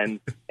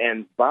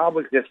 And Bob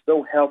was just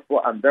so helpful.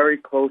 I'm very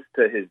close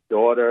to his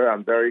daughter.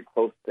 I'm very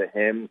close to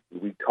him.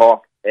 We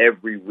talk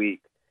every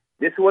week.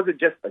 This wasn't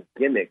just a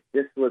gimmick.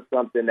 This was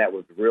something that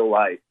was real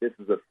life. This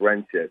is a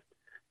friendship.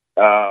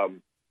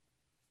 And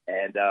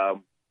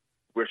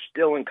we're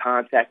still in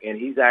contact, and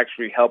he's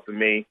actually helping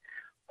me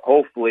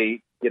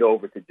hopefully get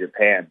over to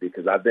Japan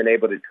because I've been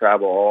able to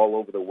travel all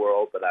over the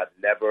world, but I've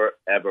never,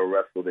 ever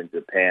wrestled in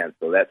Japan.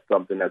 So that's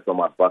something that's on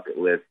my bucket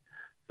list.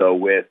 So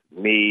with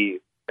me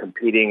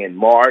competing in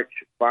March,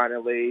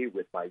 finally,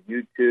 with my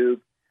YouTube,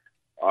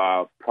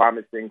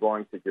 promising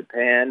going to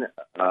Japan,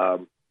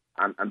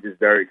 I'm just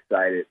very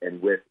excited,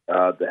 and with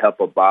the help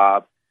of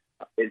Bob,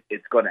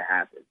 it's going to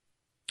happen.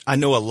 I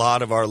know a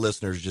lot of our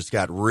listeners just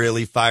got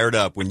really fired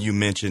up when you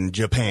mentioned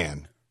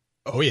Japan.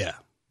 Oh, yeah.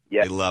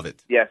 Yes. They love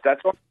it. Yes,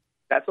 that's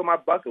on my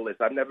bucket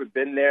list. I've never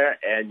been there,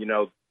 and,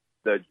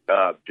 the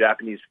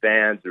Japanese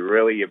fans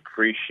really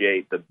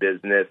appreciate the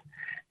business,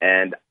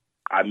 and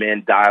I'm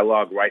in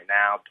dialogue right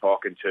now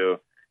talking to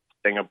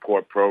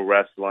Singapore Pro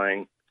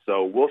Wrestling,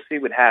 so we'll see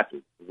what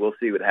happens.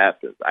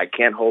 I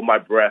can't hold my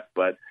breath,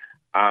 but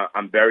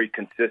I'm very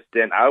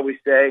consistent. I always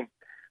say,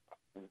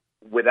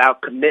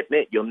 without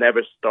commitment, you'll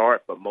never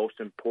start, but most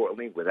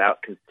importantly,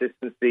 without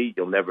consistency,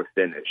 you'll never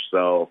finish.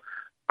 So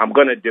I'm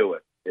going to do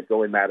it. It's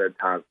only a matter of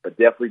time, but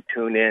definitely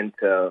tune in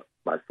to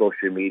my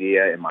social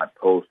media and my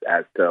posts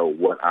as to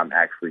what I'm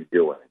actually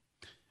doing.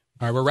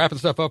 All right, we're wrapping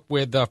stuff up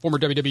with former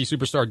WWE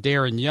superstar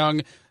Darren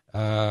Young,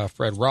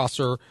 Fred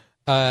Rosser.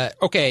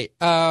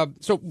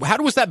 So how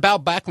was that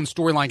Bob Backlund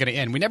storyline going to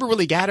end? We never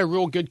really got a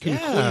real good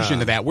conclusion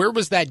to that. Where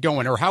was that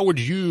going, or how would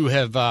you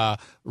have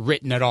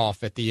written it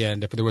off at the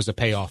end if there was a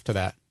payoff to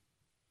that?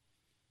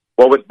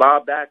 Well, with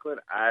Bob Backlund,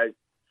 I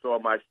saw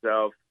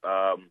myself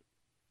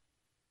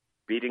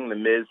beating The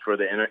Miz for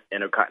the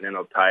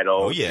Intercontinental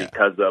title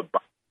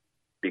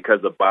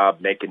because of Bob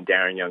making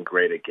Darren Young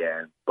great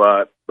again.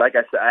 But like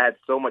I said, I had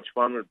so much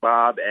fun with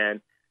Bob,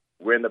 and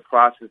we're in the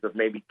process of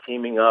maybe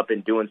teaming up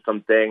and doing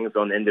some things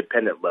on the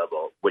independent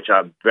level, which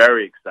I'm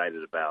very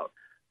excited about.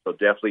 So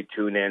definitely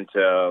tune in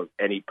to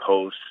any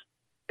posts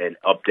and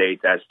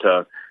updates as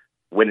to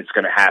when it's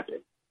going to happen.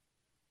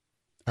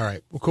 All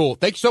right. Well, cool.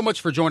 Thank you so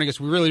much for joining us.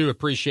 We really do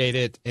appreciate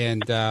it,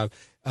 and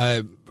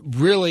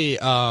really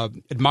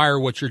admire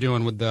what you're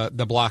doing with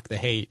the Block the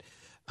Hate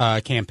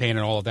campaign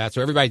and all of that.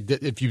 So everybody,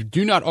 if you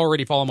do not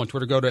already follow him on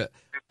Twitter, go to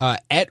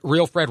at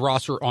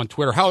RealFredRosser on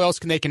Twitter. How else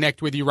can they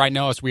connect with you right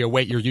now as we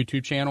await your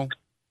YouTube channel?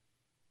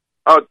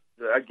 Oh,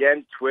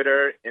 again,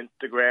 Twitter,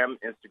 Instagram.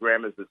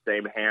 Instagram is the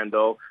same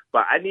handle.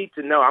 But I need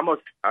to know. I'm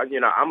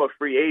a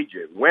free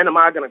agent. When am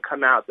I going to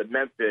come out to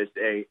Memphis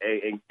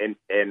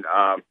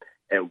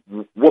and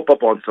whoop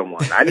up on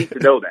someone? I need to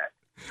know that.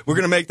 We're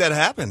going to make that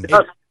happen.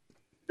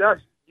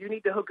 Dust, you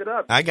need to hook it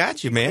up. I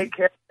got you, man.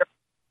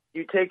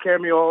 You take care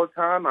of me all the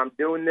time. I'm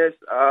doing this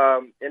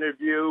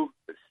interview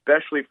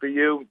especially for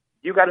you.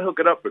 You got to hook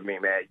it up with me,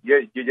 man.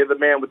 You're the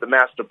man with the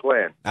master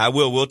plan. I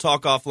will. We'll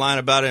talk offline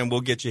about it, and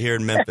we'll get you here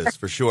in Memphis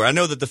for sure. I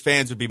know that the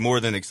fans would be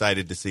more than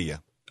excited to see you.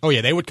 Oh,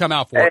 yeah, they would come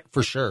out for it,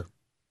 for sure.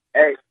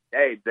 Hey,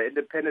 the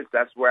Independence,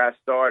 that's where I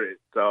started.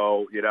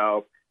 So,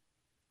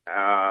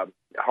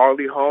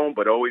 hardly home,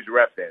 but always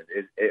repping.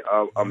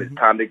 It's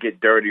time to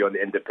get dirty on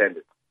the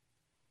Independence.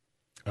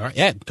 All right,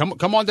 yeah,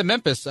 come on to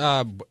Memphis.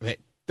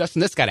 Dustin,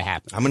 this got to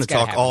happen. I'm going to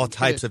talk all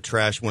types of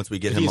trash once we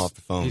get him off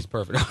the phone. He's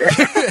perfect.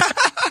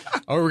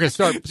 Oh, we're going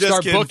to start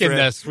kidding, booking Fred.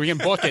 This. We can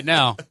book it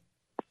now.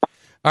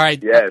 All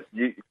right. Yes,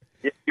 you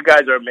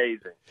guys are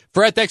amazing.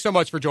 Fred, thanks so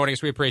much for joining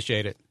us. We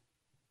appreciate it.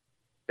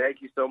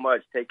 Thank you so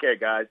much. Take care,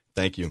 guys.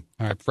 Thank you.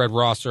 All right, Fred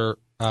Rosser,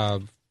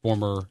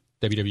 former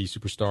WWE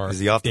superstar. Is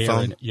he off the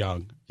phone?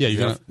 Young. Yeah,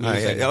 you're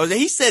going to.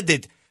 He said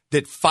that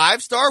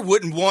 5-Star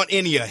wouldn't want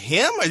any of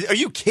him? Are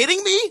you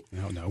kidding me?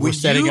 No. We're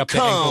setting up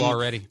the angle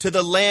already. To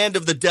the land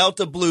of the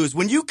Delta Blues.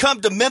 When you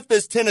come to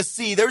Memphis,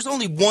 Tennessee, there's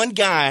only one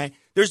guy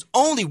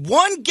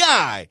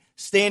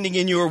standing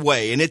in your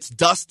way, and it's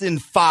Dustin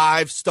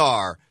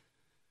 5-Star.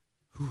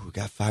 Ooh,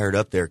 got fired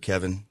up there,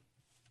 Kevin.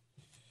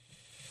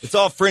 It's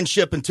all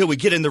friendship until we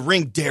get in the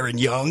ring, Darren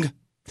Young.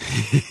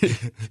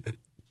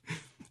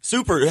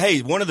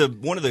 One of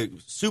the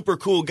super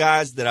cool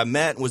guys that I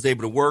met and was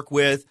able to work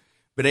with.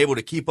 Been able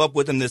to keep up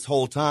with him this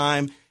whole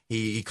time.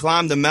 He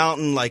climbed the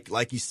mountain,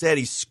 like he said.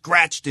 He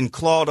scratched and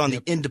clawed on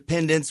the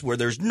Independence where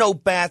there's no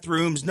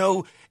bathrooms,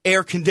 no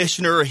air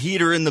conditioner or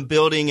heater in the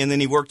building. And then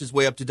he worked his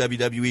way up to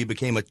WWE,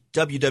 became a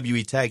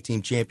WWE Tag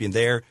Team Champion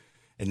there.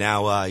 And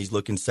now he's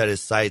looking to set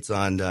his sights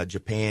on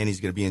Japan.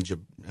 He's going to be in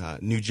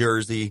New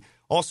Jersey.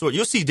 Also,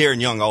 you'll see Darren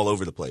Young all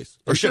over the place.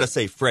 Or should I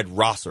say Fred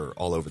Rosser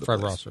all over the place.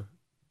 Fred Rosser.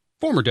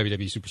 Former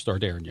WWE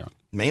superstar Darren Young.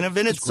 Main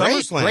event at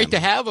SummerSlam. Great to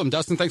have him.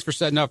 Dustin, thanks for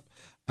setting up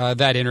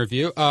that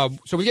interview.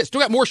 So we still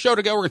got more show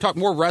to go. We're going to talk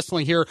more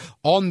wrestling here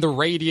on the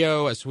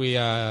radio as we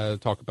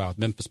talk about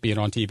Memphis being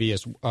on TV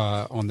as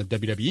on the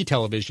WWE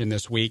television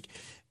this week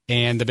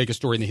and the biggest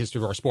story in the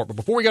history of our sport. But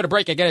before we go to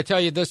break, I got to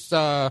tell you this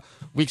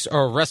week's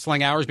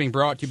Wrestling Hour is being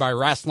brought to you by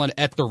Wrestling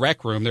at the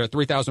Rec Room. They're at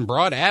 3000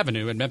 Broad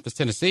Avenue in Memphis,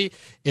 Tennessee.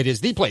 It is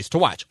the place to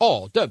watch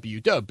all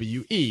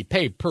WWE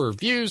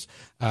pay-per-views.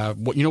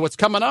 You know what's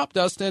coming up,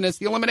 Dustin? It's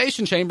the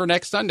Elimination Chamber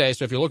next Sunday.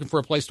 So if you're looking for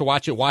a place to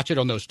watch it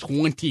on those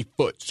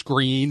 20-foot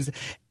screens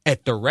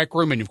at the Rec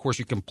Room. And, of course,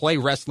 you can play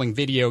wrestling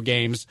video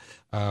games,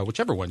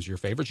 whichever one's your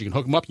favorite. You can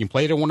hook them up. You can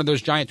play it on one of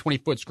those giant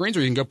 20-foot screens,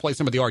 or you can go play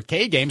some of the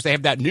arcade games. They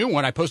have that new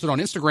one I posted on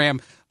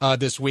Instagram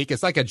this week.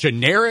 It's like a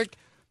generic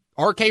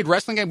arcade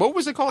wrestling game. What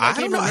was it called? I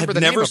can't remember the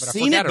name of it. I've never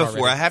seen it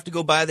before. I have to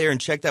go by there and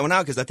check that one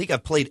out because I think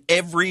I've played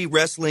every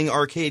wrestling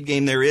arcade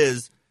game there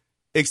is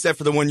except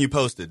for the one you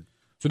posted.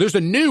 So there's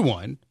a new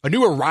one, a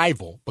new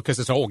arrival, because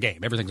it's an old game.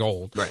 Everything's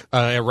old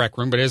at Rec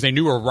Room, but there's a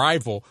new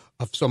arrival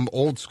of some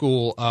old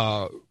school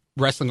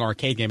wrestling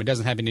arcade game. It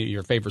doesn't have any of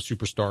your favorite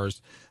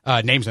superstars'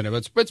 names in it.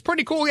 But it's a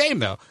pretty cool game,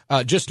 though.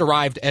 Just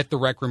arrived at the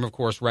Rec Room, of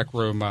course. Rec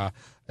Room,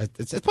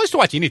 it's a place to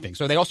watch anything.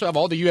 So they also have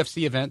all the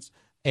UFC events,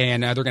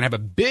 and they're going to have a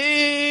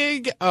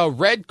big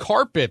red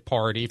carpet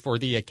party for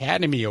the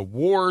Academy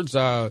Awards,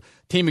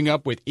 teaming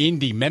up with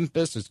Indie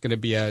Memphis. It's going to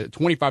be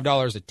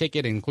 $25 a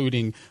ticket,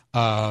 including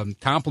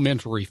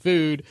complimentary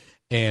food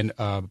and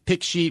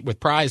pick sheet with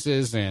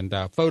prizes and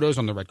photos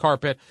on the red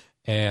carpet.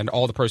 And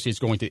all the proceeds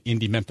going to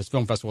Indie Memphis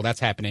Film Festival. That's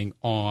happening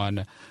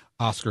on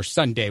Oscar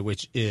Sunday,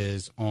 which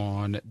is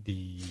on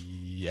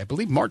I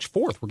believe, March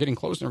 4th. We're getting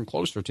closer and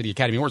closer to the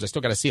Academy Awards. I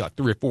still got to see like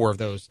 3 or 4 of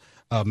those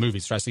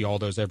movies. Try to see all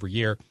those every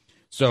year.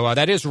 So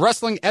that is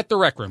Wrestling at the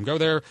Rec Room. Go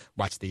there,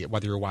 watch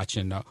whether you're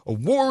watching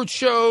award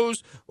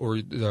shows or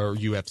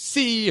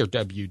UFC or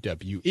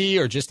WWE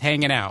or just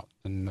hanging out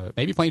and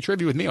maybe playing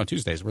trivia with me on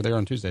Tuesdays. We're there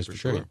on Tuesdays for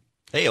sure.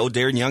 Hey, old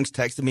Darren Young's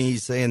texted me.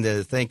 He's saying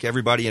to thank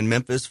everybody in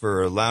Memphis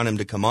for allowing him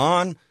to come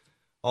on,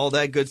 all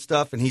that good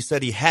stuff. And he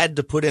said he had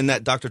to put in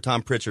that Dr.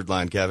 Tom Pritchard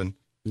line, Kevin.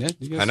 Yeah,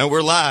 I know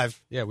we're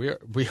live. Yeah, we are.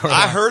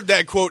 I heard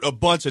that quote a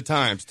bunch of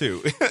times,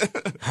 too.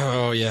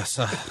 Oh, yes.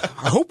 I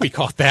hope we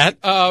caught that.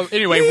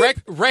 Anyway,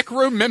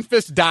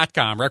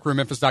 RecRoomMemphis.com.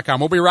 RecRoomMemphis.com.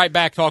 We'll be right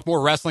back. Talk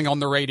more wrestling on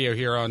the radio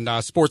here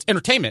on Sports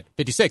Entertainment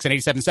 56 and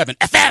 87.7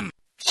 FM.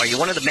 Are you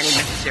one of the many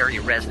Memphis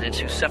area residents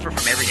who suffer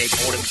from everyday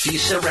boredom? Do you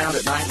sit around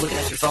at night looking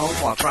at your phone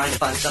while trying to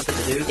find something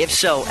to do? If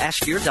so,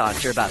 ask your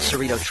doctor about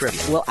Cerrito Trivia.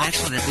 Well,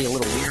 actually, that'd be a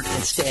little weird.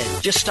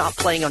 Instead, just stop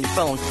playing on your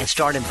phone and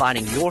start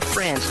inviting your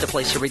friends to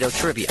play Cerrito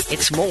Trivia.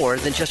 It's more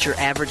than just your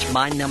average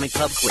mind-numbing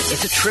pub quiz.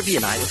 It's a trivia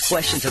night with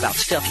questions about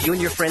stuff you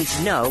and your friends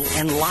know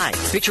and like,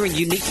 featuring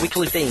unique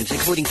weekly themes,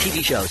 including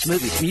TV shows,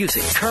 movies,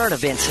 music, current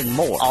events, and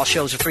more. All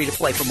shows are free to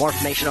play. For more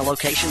information on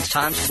locations,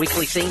 times,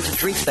 weekly themes, and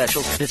drink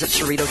specials, visit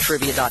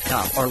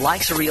CerritoTrivia.com or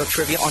like Cerrito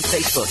Trivia on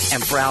Facebook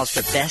and browse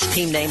the Best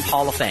Team Name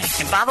Hall of Fame.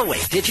 And by the way,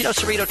 did you know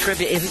Cerrito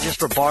Trivia isn't just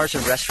for bars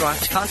and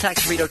restaurants? Contact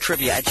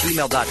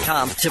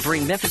CerritoTrivia@gmail.com to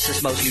bring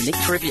Memphis' most unique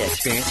trivia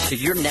experience to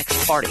your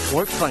next party,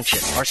 work function,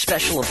 or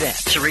special event.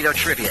 Cerrito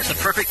Trivia is the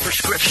perfect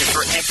prescription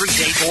for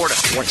everyday boredom.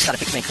 Warning: side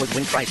effects may include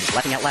win prizes,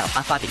 laughing out loud,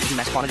 high-five, eating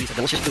mass quantities of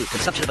delicious food,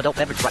 consumption of adult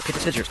beverage like paper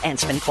scissors, and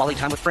spending quality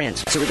time with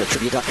friends.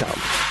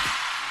 CerritoTrivia.com.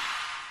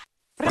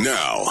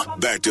 Now,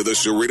 back to the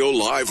Cerrito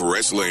Live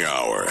Wrestling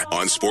Hour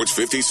on Sports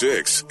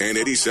 56 and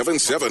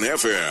 87.7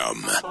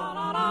 FM.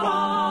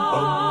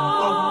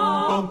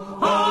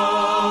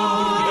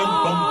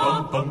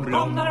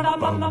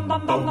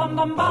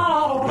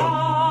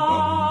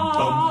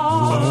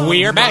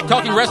 We are back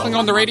talking wrestling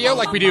on the radio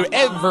like we do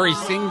every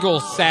single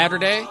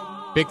Saturday.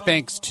 Big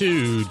thanks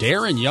to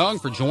Darren Young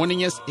for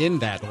joining us in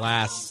that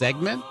last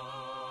segment.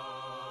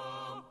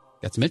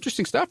 Got some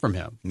interesting stuff from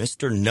him.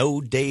 Mr.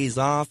 No Days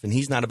Off, and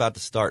he's not about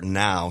to start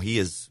now. He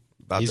is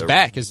about to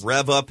back.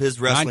 Rev up his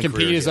wrestling career.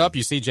 Non-compete is up.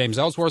 You see James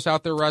Ellsworth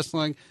out there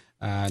wrestling.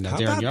 Now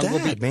Darren Young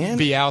will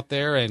be out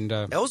there. And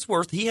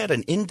Ellsworth, he had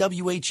an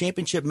NWA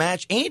championship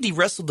match, and he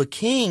wrestled the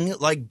King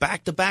like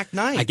back-to-back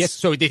nights. I guess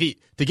so. Did he,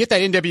 to get that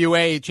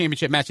NWA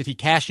championship match, did he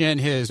cash in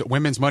his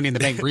women's Money in the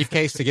Bank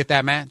briefcase to get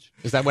that match?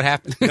 Is that what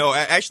happened? No,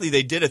 actually,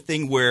 they did a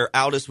thing where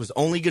Aldis was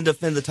only going to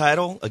defend the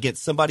title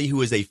against somebody who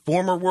was a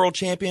former world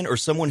champion or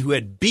someone who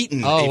had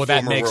beaten a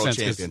former world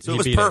champion. So it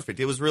was perfect.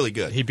 It was really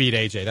good. He beat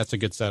AJ. That's a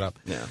good setup.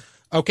 Yeah.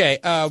 Okay,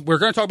 we're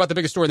going to talk about the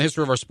biggest story in the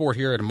history of our sport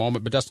here in a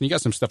moment. But, Dustin, you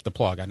got some stuff to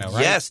plug, I know,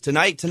 right? Yes,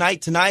 tonight,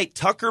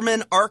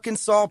 Tuckerman,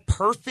 Arkansas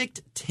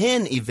Perfect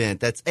 10 event.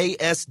 That's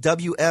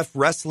ASWF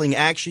Wrestling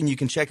Action. You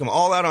can check them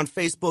all out on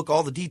Facebook,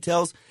 all the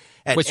details.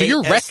 Wait, so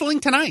you're wrestling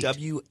tonight?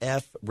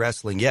 WF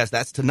Wrestling. Yes,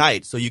 that's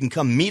tonight. So you can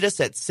come meet us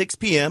at 6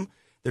 p.m.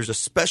 There's a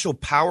special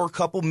power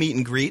couple meet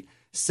and greet.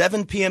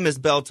 7 p.m. is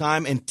bell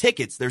time. And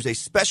tickets, there's a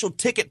special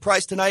ticket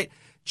price tonight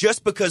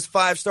just because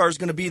 5 Star is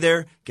going to be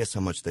there. Guess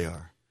how much they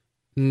are?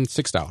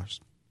 $6.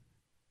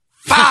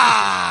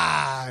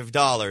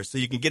 $5. So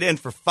you can get in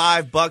for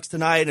 $5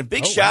 tonight. And a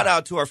big shout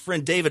out to our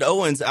friend David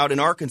Owens out in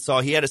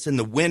Arkansas. He had us in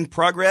the Win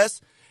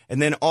Progress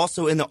and then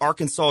also in the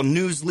Arkansas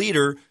News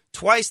Leader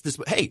twice this.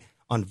 Hey,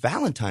 on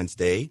Valentine's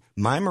Day,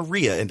 my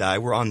Maria and I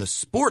were on the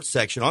sports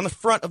section, on the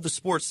front of the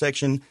sports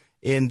section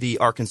in the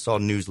Arkansas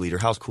News Leader.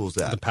 How cool is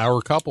that? The power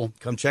couple.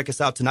 Come check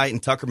us out tonight in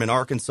Tuckerman,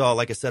 Arkansas.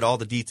 Like I said, all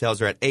the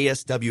details are at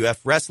ASWF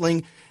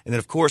Wrestling. And then,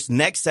 of course,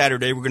 next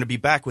Saturday, we're going to be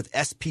back with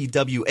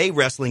SPWA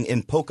Wrestling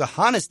in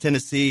Pocahontas,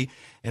 Tennessee.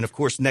 And, of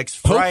course, next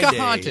Friday.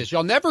 Pocahontas.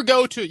 Y'all never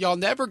go to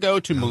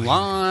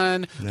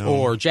Mulan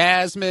or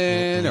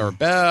Jasmine or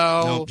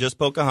Belle. No, just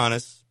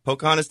Pocahontas.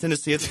 Pocahontas,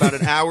 Tennessee. It's about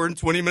an hour and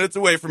 20 minutes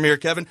away from here,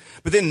 Kevin.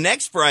 But then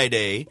next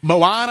Friday,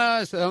 Moana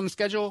is on the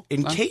schedule.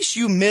 In case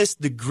you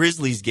missed the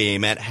Grizzlies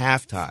game at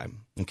halftime,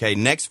 okay,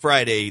 next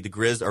Friday, the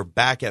Grizz are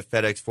back at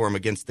FedEx Forum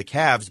against the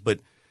Cavs. But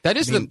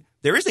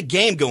there is a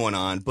game going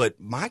on, but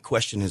my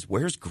question is,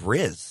 where's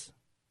Grizz?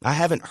 I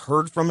haven't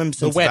heard from him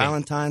since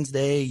Valentine's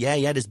Day. Yeah,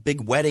 he had his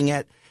big wedding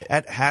at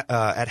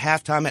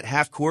halftime at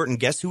half court, and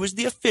guess who was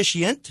the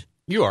officiant?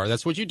 You are.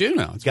 That's what you do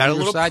now. It's got a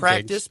little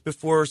practice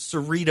before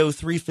Cerrito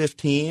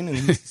 315 and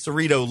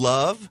Cerrito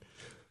Love.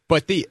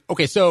 But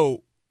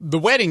so the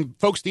wedding,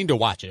 folks need to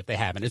watch it if they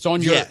haven't. It's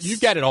on your. Yes.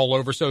 You've got it all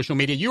over social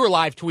media. You were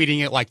live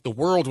tweeting it like the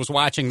world was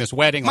watching this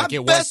wedding, my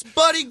best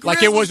buddy Grizz,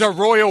 like it was a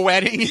royal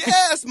wedding.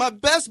 Yes, my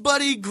best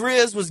buddy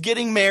Grizz was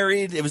getting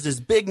married. It was his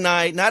big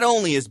night. Not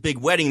only his big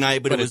wedding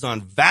night, but it was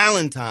on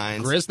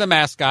Valentine's. Grizz, the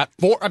mascot.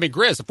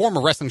 Grizz, a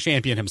former wrestling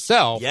champion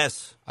himself.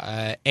 Yes.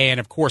 And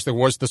of course, there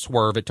was the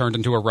swerve. It turned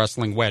into a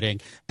wrestling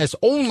wedding. As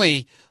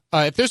only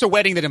if there's a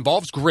wedding that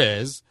involves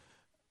Grizz.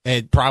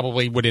 It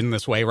probably would end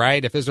this way,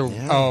 right? If there's a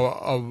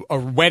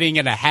wedding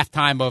and a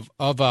halftime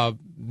of a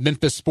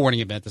Memphis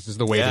sporting event, this is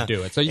the way to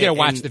do it. So you got to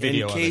watch the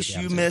video. In case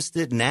you missed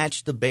it,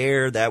 Natch the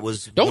Bear, that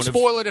was. Don't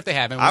spoil it if they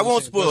haven't. I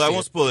won't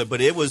spoil it,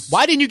 but it was.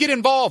 Why didn't you get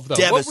involved,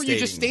 though? What were you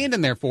just standing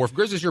there for? If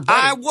Grizz is your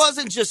buddy. I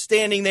wasn't just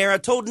standing there. I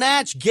told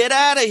Natch, get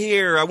out of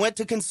here. I went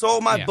to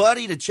console my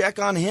buddy to check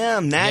on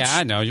him. Natch. Yeah,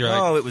 I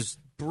know. It was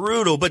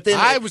brutal, but then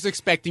I was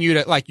expecting you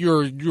to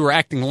you were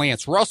acting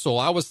Lance Russell.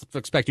 I was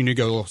expecting you to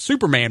go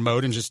Superman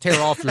mode and just tear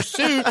off your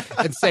suit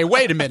and say,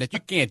 "Wait a minute,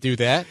 you can't do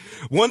that."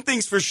 One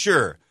thing's for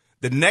sure: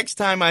 the next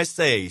time I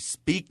say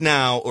 "speak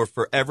now" or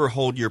 "forever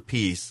hold your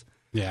peace,"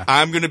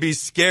 I'm going to be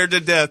scared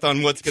to death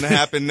on what's going to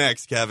happen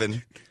next,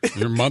 Kevin.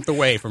 You're a month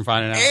away from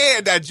finding out.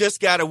 And I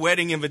just got a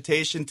wedding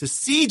invitation to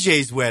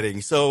CJ's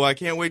wedding, so I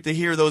can't wait to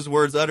hear those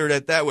words uttered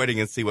at that wedding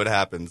and see what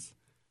happens.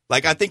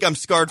 Like, I think I'm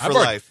scarred for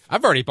life.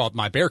 I've already bought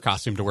my bear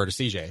costume to wear to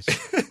CJ's.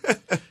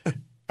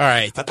 All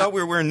right. I thought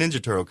we were wearing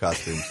Ninja Turtle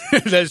costumes.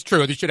 That's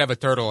true. You should have a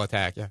turtle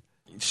attack, yeah.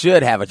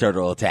 Should have a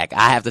turtle attack.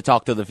 I have to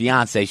talk to the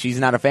fiance. She's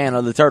not a fan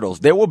of the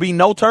turtles. There will be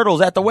no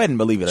turtles at the wedding,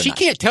 believe it or not. She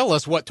can't tell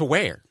us what to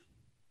wear.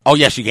 Oh,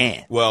 yes, she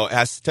can. Well,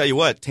 I tell you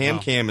what, Tam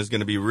Cam is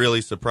going to be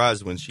really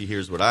surprised when she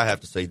hears what I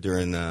have to say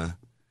during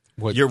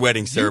your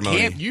wedding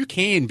ceremony. You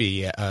can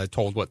be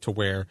told what to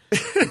wear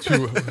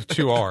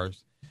to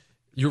ours.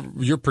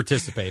 You're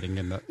participating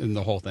in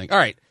the whole thing. All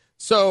right.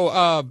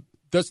 So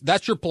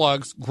that's your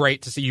plugs.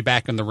 Great to see you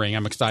back in the ring.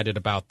 I'm excited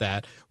about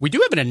that. We do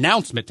have an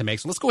announcement to make,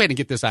 so let's go ahead and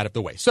get this out of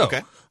the way. So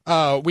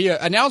we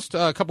announced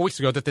a couple weeks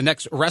ago that the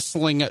next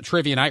Wrestling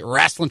Trivia Night,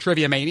 Wrestling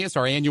Trivia Mania, it's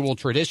our annual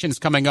tradition, is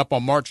coming up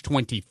on March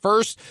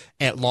 21st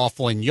at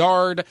Laughlin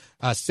Yard,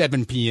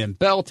 7 p.m.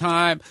 bell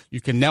time.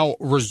 You can now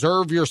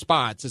reserve your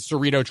spots at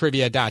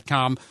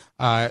CerritoTrivia.com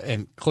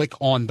and click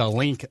on the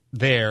link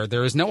there.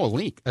 There is no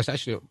link. That's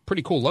actually a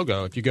pretty cool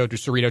logo if you go to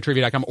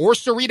CerritoTrivia.com or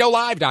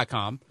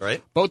CerritoLive.com.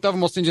 Right. Both of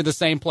them will send you the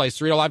same place,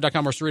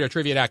 CerritoLive.com or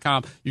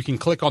CerritoTrivia.com. You can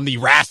click on the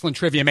Wrestling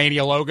Trivia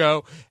Mania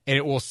logo, and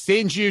it will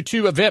send you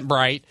to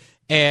Eventbrite,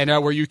 and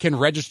where you can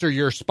register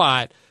your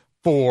spot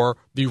for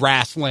the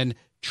Wrestling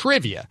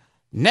Trivia.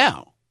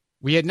 Now,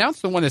 we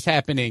announced the one that's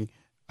happening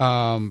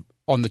on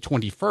the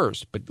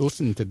 21st, but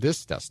listen to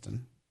this,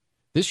 Dustin.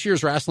 This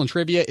year's Wrestling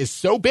Trivia is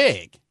so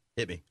big.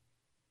 Hit me.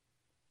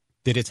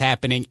 That it's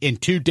happening in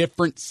 2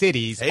 different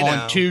cities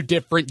on 2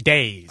 different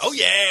days. Oh,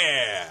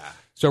 yeah.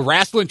 So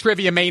Wrestling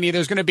Trivia Mania,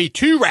 there's going to be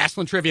 2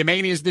 Wrestling Trivia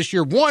Manias this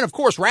year. One, of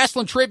course,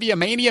 Wrestling Trivia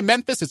Mania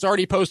Memphis. It's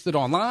already posted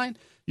online.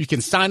 You can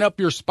sign up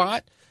your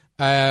spot.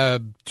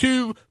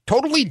 2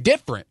 totally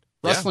different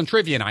Wrestling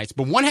Trivia nights,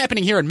 but one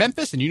happening here in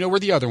Memphis, and you know where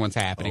the other one's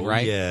happening,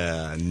 right?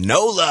 Yeah,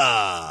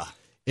 NOLA.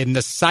 In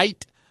the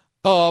site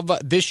of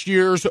this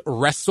year's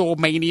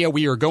WrestleMania,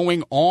 we are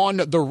going on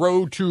the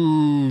road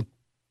to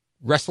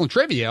Wrestling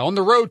Trivia, on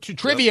the road to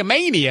Trivia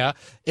Mania,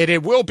 and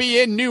it will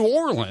be in New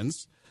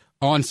Orleans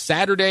on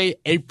Saturday,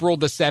 April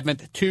the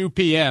 7th, 2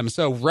 p.m.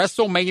 So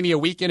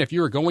WrestleMania weekend, if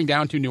you are going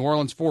down to New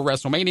Orleans for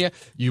WrestleMania,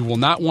 you will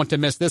not want to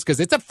miss this because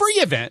it's a free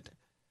event.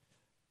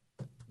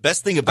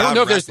 Best thing about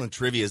Wrestling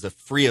Trivia is a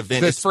free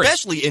event,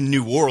 especially in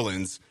New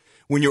Orleans,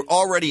 when you're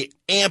already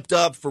amped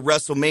up for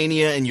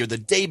WrestleMania and you're the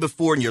day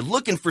before and you're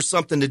looking for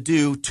something to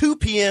do, 2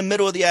 p.m.,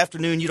 middle of the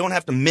afternoon. You don't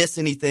have to miss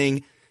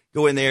anything.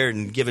 Go in there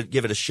and give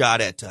it a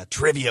shot at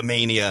Trivia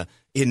Mania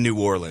in New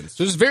Orleans.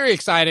 So this is very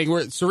exciting.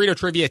 We're at Cerrito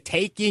Trivia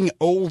taking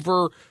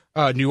over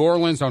New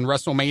Orleans on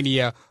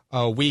WrestleMania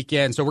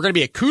weekend. So we're going to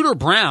be at Cooter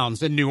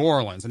Brown's in New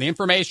Orleans. And the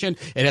information,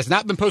 it has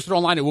not been posted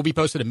online. It will be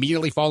posted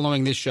immediately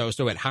following this show.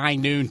 So at high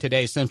noon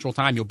today Central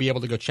Time, you'll be able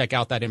to go check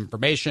out that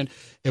information.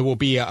 It will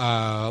be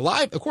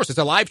live. Of course, it's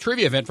a live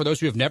trivia event for those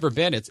who have never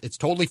been. It's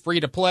totally free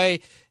to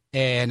play.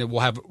 And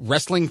we'll have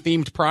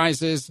wrestling-themed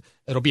prizes.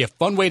 It'll be a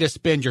fun way to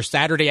spend your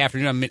Saturday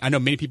afternoon. I know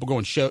many people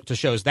going to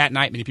shows that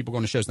night. Many people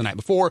going to shows the night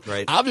before.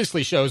 Right.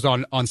 Obviously, shows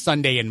on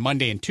Sunday and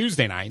Monday and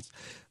Tuesday nights.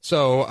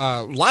 So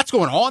lots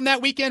going on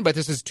that weekend, but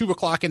this is 2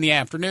 o'clock in the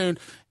afternoon,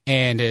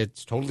 and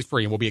it's totally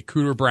free. And we'll be at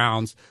Cooter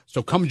Brown's.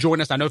 So come join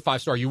us. I know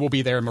 5 Star, you will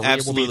be there. Maria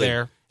will be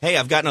there. Hey,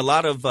 I've gotten a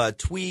lot of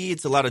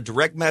tweets, a lot of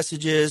direct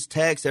messages,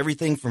 texts,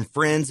 everything from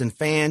friends and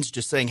fans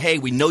just saying, hey,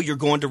 we know you're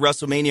going to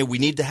WrestleMania. We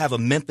need to have a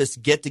Memphis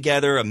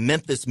get-together, a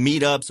Memphis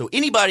meetup. So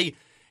anybody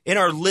in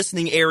our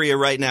listening area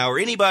right now or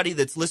anybody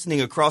that's listening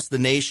across the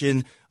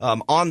nation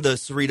on the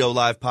Cerrito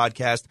Live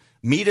podcast,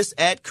 meet us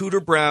at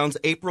Cooter Brown's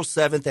April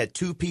 7th at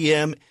 2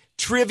 p.m.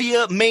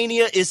 Trivia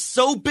Mania is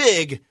so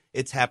big,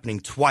 it's happening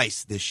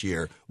twice this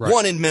year. Right.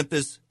 One in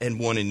Memphis and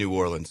one in New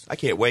Orleans. I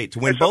can't wait to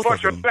win both of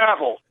them.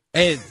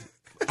 And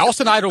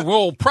Austin Idol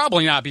will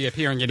probably not be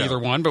appearing in either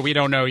one, but we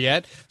don't know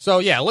yet. So,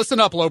 yeah,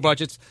 listen up, low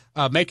budgets.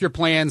 Make your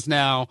plans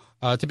now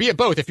to be at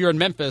both. If you're in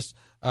Memphis,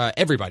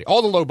 everybody,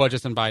 all the low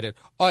budgets invited,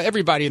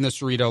 everybody in the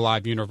Cerrito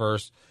Live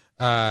universe,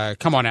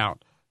 come on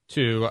out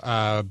to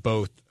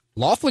both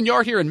Laughlin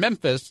Yard here in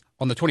Memphis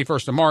on the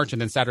 21st of March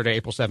and then Saturday,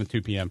 April 7th,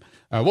 2 p.m.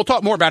 We'll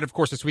talk more about it, of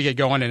course, as we get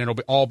going, and it'll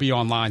all be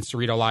online,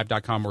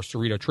 CerritoLive.com or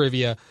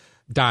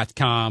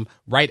CerritoTrivia.com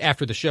right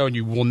after the show, and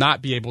you will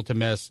not be able to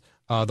miss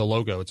the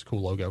logo. It's a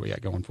cool logo we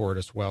got going for it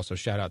as well. So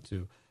shout out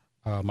to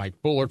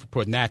Mike Bullard for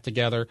putting that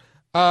together.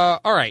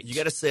 All right. You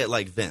got to say it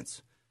like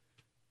Vince.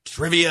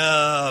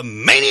 Trivia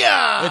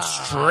Mania!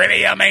 It's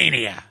Trivia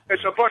Mania.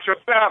 It's a bunch of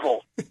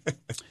babble.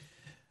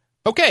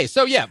 Okay,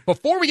 so yeah,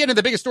 before we get into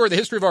the biggest story of the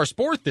history of our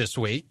sport this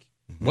week,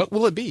 what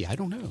will it be? I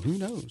don't know. Who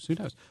knows?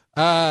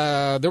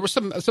 There was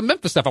some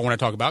Memphis stuff I want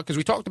to talk about because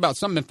we talked about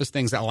some Memphis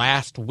things that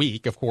last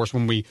week, of course,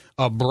 when we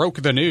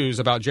broke the news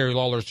about Jerry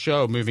Lawler's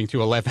show moving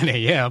to 11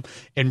 a.m.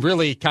 and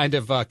really kind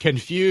of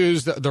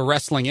confused the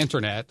wrestling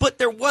internet. But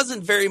there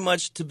wasn't very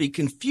much to be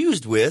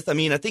confused with. I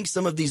mean, I think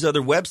some of these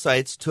other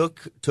websites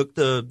took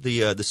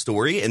the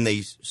story and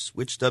they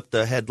switched up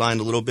the headline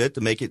a little bit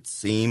to make it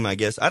seem, I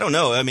guess. I don't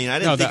know. I mean, I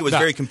didn't think it was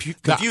very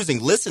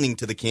confusing listening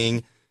to the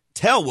King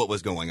tell what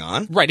was going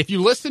on. Right. If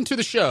you listened to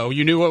the show,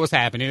 you knew what was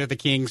happening at the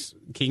King's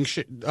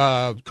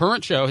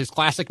current show, his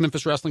classic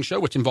Memphis Wrestling show,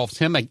 which involves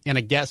him and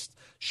a guest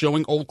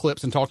showing old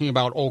clips and talking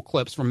about old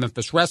clips from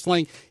Memphis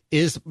Wrestling,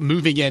 is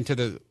moving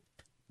into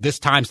this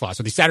time slot.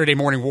 So the Saturday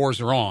morning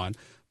wars are on,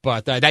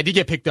 but that did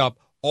get picked up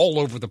all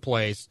over the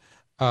place.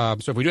 So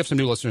if we do have some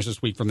new listeners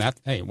this week from that,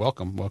 hey,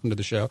 welcome to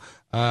the show.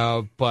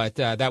 But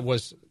that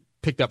was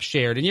picked up,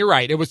 shared, and you're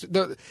right. It was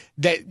that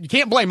you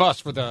can't blame us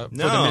for the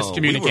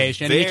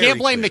miscommunication. We you can't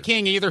blame clear. the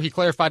King either. He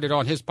clarified it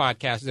on his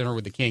podcast, Dinner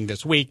with the King,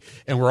 this week,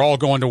 and we're all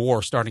going to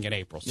war starting in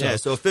April.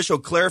 So official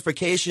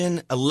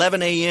clarification: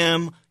 11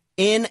 a.m.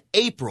 in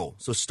April.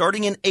 So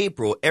starting in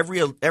April, every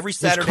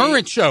Saturday. His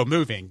current show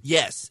moving.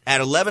 Yes, at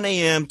 11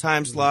 a.m.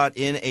 time slot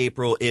in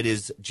April. It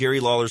is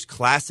Jerry Lawler's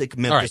classic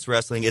Memphis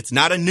Wrestling. It's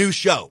not a new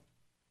show.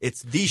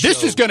 It's the show.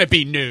 This is going to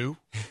be new.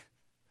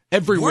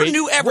 Every we're week.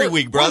 new every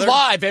week, brother. We're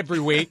live every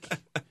week.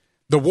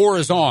 The war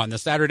is on. The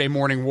Saturday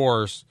morning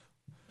wars.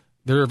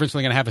 They're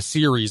eventually going to have a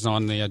series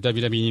on the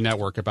WWE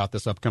Network about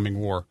this upcoming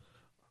war.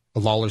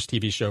 Lawler's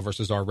TV show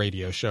versus our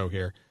radio show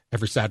here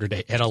every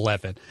Saturday at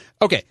 11.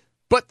 Okay,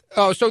 but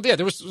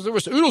there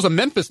was oodles of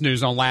Memphis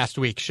news on last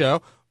week's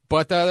show,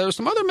 but there was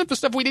some other Memphis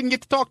stuff we didn't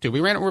get to talk to.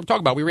 We ran out of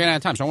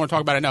time, so I want to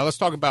talk about it now. Let's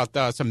talk about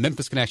some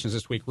Memphis connections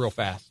this week real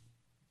fast.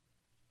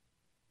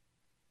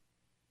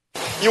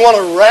 You want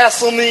to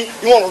wrestle me?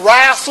 You want to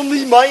wrestle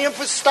me,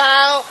 Memphis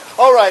style?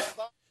 All right.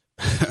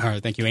 All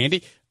right, thank you,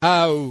 Andy.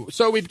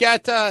 So we've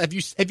got. Have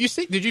you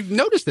seen? Did you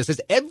notice this?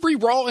 Is every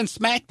Raw and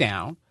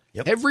SmackDown?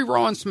 Yep. Every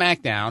Raw and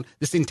SmackDown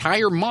this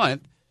entire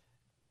month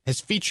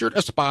has featured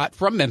a spot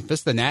from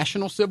Memphis, the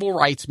National Civil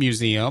Rights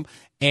Museum,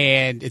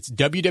 and it's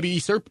WWE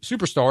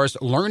superstars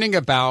learning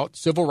about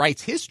civil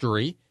rights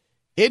history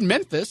in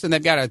Memphis, and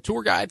they've got a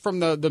tour guide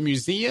from the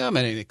museum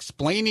and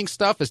explaining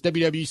stuff as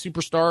WWE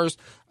superstars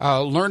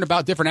learn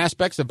about different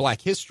aspects of Black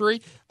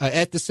history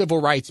at the Civil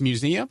Rights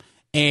Museum.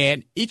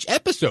 And each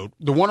episode,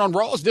 the one on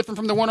Raw is different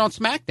from the one on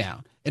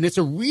SmackDown, and it's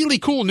a really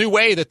cool new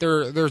way that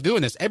they're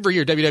doing this. Every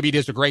year, WWE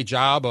does a great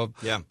job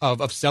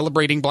of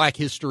celebrating Black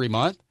History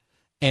Month,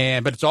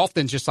 but it's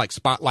often just like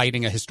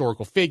spotlighting a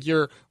historical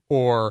figure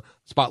or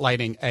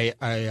spotlighting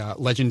a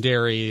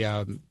legendary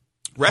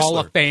Hall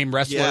of Fame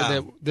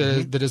wrestler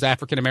that is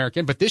African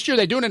American. But this year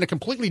they do it in a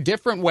completely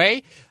different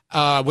way.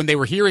 When they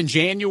were here in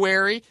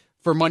January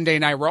for Monday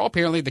Night Raw,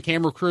 apparently the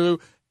camera crew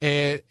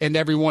and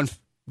everyone,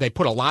 they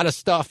put a lot of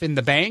stuff in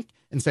the bank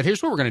and said,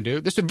 here's what we're going to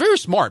do. This is very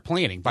smart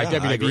planning by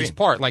WWE's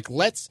part. Like,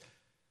 let's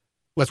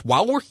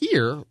while we're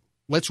here,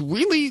 let's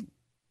really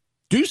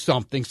do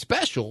something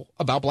special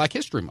about Black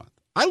History Month.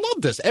 I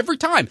love this every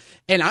time.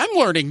 And I'm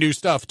learning new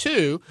stuff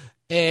too.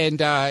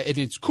 And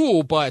it's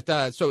cool,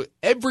 but so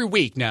every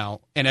week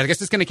now, and I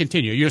guess it's going to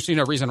continue. You see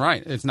no reason,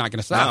 right? It's not going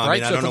to stop,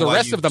 right? So for the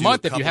rest of the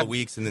month, if you have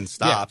weeks and then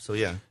stop, so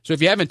yeah. So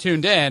if you haven't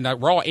tuned in,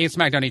 Raw and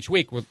SmackDown each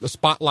week with the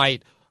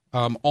spotlight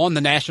on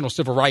the National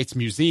Civil Rights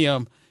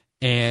Museum,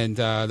 and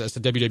that's the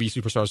WWE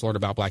superstars learn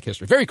about Black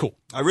history. Very cool.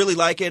 I really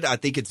like it. I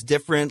think it's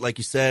different. Like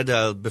you said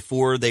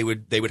before, they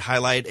would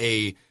highlight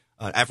a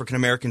African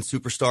American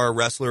superstar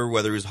wrestler,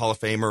 whether he was Hall of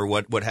Famer or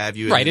what have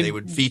you, and they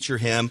would feature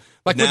him.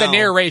 Like with a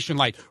narration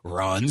like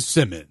Ron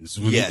Simmons.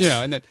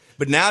 Yes.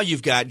 But now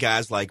you've got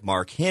guys like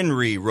Mark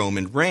Henry,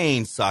 Roman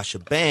Reigns, Sasha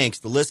Banks.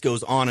 The list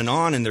goes on,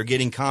 and they're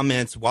getting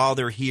comments while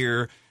they're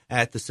here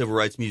at the Civil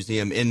Rights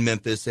Museum in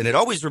Memphis. And it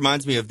always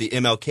reminds me of the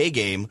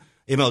MLK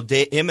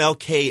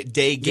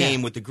Day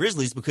game with the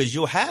Grizzlies, because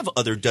you'll have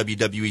other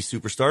WWE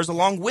superstars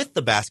along with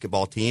the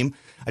basketball team.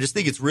 I just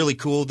think it's really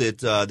cool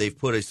that they've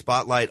put a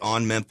spotlight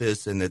on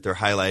Memphis and that they're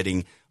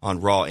highlighting on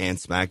Raw and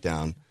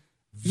SmackDown.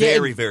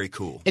 Very, very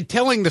cool. And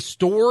telling the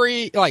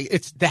story, like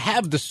it's to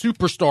have the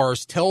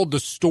superstars tell the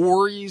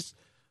stories.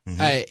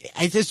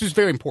 This is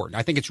very important.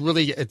 I think you're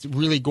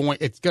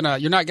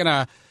not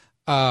gonna.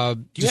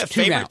 Do you have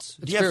favorites?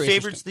 Do you have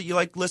favorites that you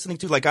like listening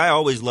to? Like I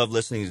always love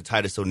listening to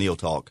Titus O'Neil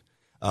talk.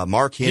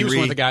 Mark Henry. He was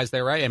one of the guys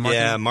there, right?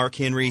 And Mark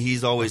Henry.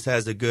 He's always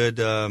has a good,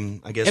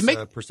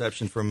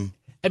 perception from.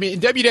 I mean, in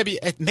WWE,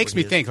 it makes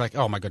me think like,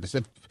 oh my goodness.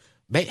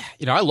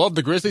 I love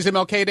the Grizzlies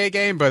MLK Day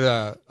game,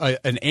 but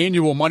an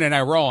annual Monday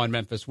Night Raw in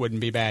Memphis wouldn't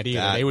be bad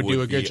either. They would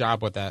do a good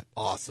job with that.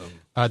 Awesome.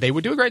 They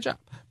would do a great job.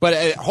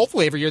 But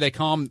hopefully every year they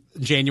come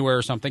January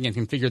or something and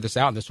can figure this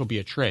out, and this will be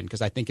a trend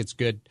because I think it's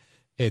good.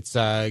 It's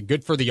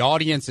good for the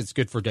audience. It's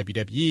good for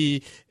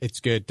WWE. It's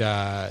good.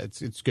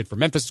 It's good for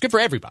Memphis. It's good for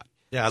everybody.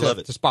 Yeah, I love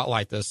it. To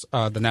spotlight this,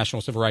 the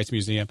National Civil Rights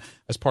Museum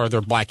as part of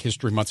their Black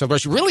History Month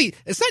celebration. Really,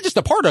 it's not just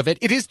a part of it.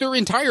 It is their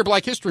entire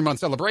Black History Month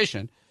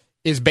celebration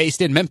is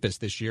based in Memphis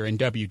this year in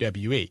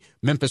WWE.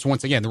 Memphis,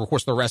 once again, of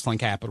course, the wrestling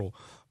capital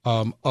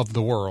of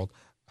the world,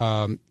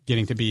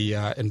 getting to be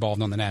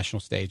involved on the national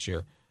stage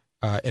here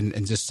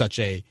in just such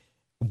a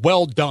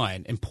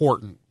well-done,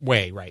 important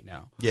way right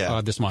now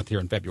this month here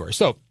in February.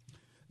 So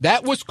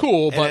that was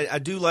cool. But and I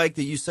do like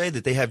that you say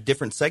that they have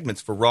different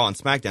segments for Raw and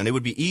SmackDown. It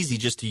would be easy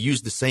just to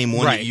use the same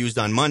one that you used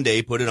on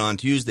Monday, put it on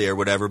Tuesday or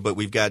whatever, but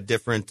we've got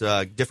different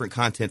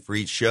content for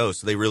each show,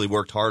 so they really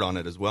worked hard on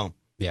it as well.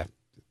 Yeah.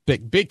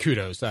 big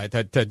kudos to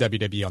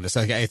WWE on this.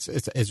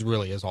 It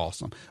really is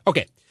awesome.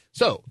 Okay,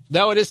 so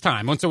now it is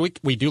time. Once a week,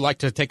 we do like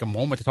to take a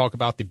moment to talk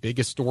about the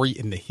biggest story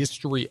in the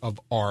history of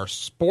our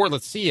sport.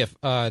 Let's see if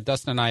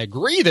Dustin and I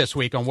agree this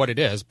week on what it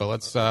is, but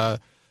let's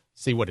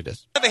see what it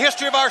is. The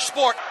history of our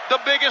sport, the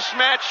biggest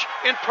match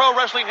in pro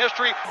wrestling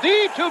history,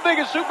 the two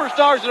biggest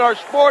superstars in our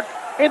sport,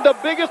 in the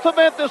biggest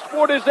event the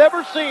sport has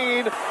ever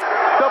seen,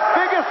 the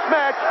biggest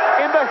match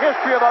in the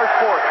history of our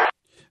sport.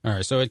 All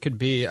right, so it could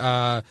be,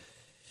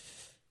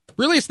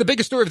 really it's the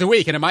biggest story of the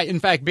week, and it might in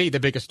fact be the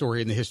biggest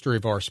story in the history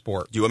of our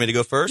sport. Do you want me to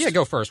go first? Yeah,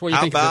 go first. What do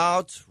you think? How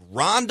about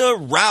Ronda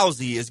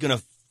Rousey is going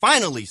to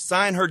finally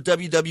sign her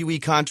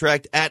WWE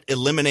contract at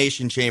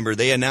Elimination Chamber?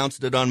 They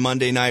announced it on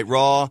Monday Night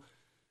Raw.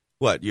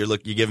 What? You're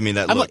giving me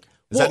that look. Like,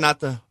 is that not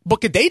the... But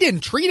they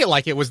didn't treat it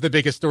like it was the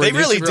biggest story in the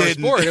history of our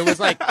sport. It was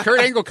like Kurt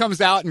Angle comes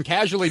out and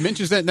casually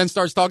mentions it and then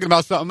starts talking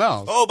about something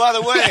else. Oh, by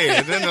the way,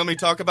 and then let me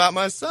talk about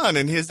my son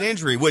and his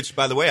injury, which,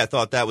 by the way, I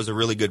thought that was a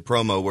really good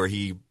promo where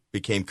he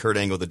became Kurt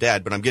Angle the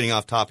dad, but I'm getting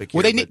off topic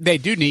here. Well, they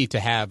do need to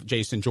have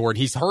Jason Jordan.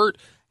 He's hurt.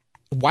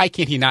 Why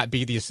can't he not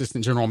be the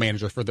assistant general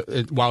manager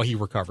while he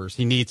recovers?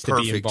 He needs to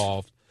be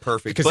involved.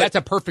 Perfect. Because that's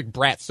a perfect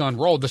brat-son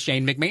role, the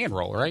Shane McMahon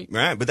role, right?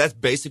 Right, but that's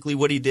basically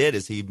what he did,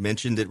 is he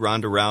mentioned that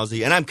Ronda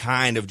Rousey, and I'm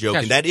kind of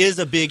joking. That is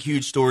a big,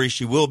 huge story.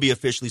 She will be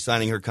officially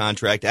signing her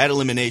contract at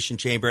Elimination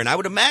Chamber, and I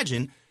would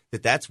imagine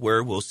that's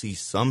where we'll see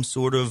some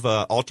sort of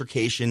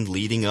altercation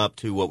leading up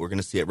to what we're going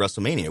to see at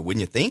WrestleMania,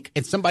 wouldn't you think?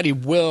 And somebody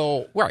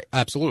will, right,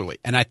 absolutely.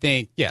 And I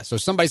think, so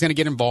somebody's going to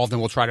get involved,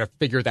 and we'll try to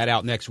figure that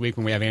out next week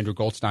when we have Andrew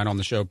Goldstein on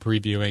the show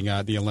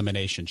previewing the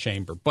Elimination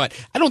Chamber. But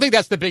I don't think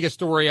that's the biggest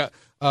story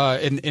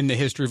in the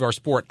history of our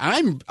sport.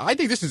 I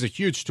think this is a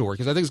huge story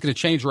because I think it's going to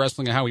change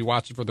wrestling and how we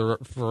watch it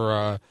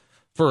for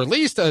at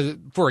least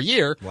for a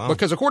year. Wow.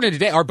 Because according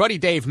to our buddy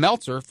Dave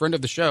Meltzer, friend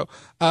of the show,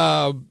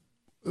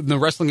 the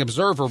Wrestling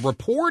Observer,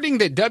 reporting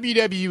that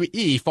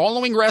WWE,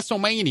 following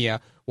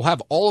WrestleMania, will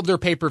have all of their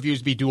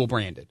pay-per-views be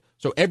dual-branded.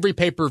 So every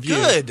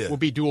pay-per-view will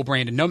be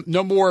dual-branded.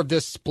 No more of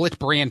this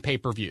split-brand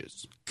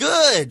pay-per-views.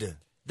 Good.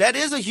 That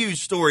is a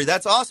huge story.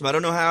 That's awesome. I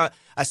don't know how...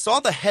 I saw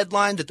the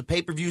headline that the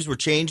pay-per-views were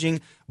changing,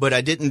 but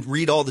I didn't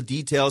read all the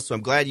details, so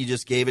I'm glad you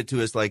just gave it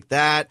to us like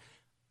that.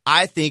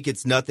 I think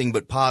it's nothing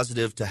but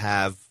positive to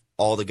have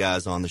all the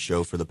guys on the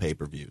show for the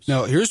pay-per-views.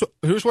 No, here's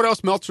what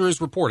else Meltzer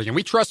is reporting, and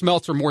we trust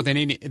Meltzer more than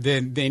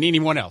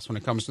anyone else when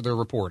it comes to their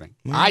reporting.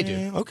 I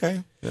do.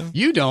 Okay. Yeah.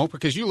 You don't,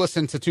 because you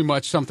listen to too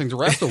much Something to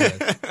Wrestle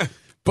With.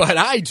 But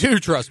I do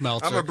trust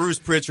Meltzer. I'm a Bruce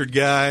Pritchard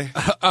guy.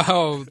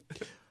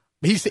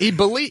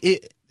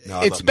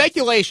 It's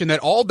speculation that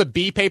all the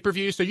B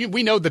pay-per-views, so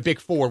we know the big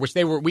four, which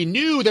we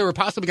knew they were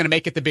possibly going to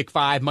make it the big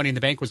five. Money in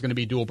the Bank was going to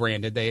be dual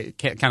branded. They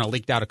kind of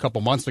leaked out a couple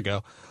months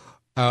ago.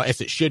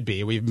 As it should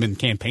be. We've been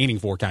campaigning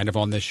for kind of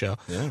on this show.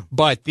 Yeah.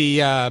 But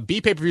the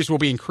B pay-per-views will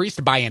be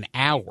increased by an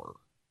hour.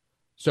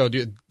 So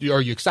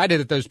are you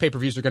excited that those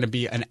pay-per-views are going to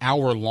be an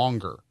hour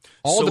longer?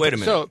 Wait a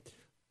minute. So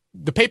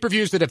the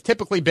pay-per-views that have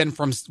typically been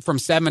from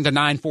 7 to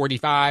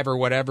 9:45 or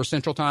whatever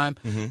Central Time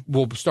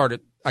will start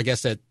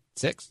at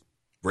 6.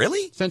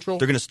 Really? Central.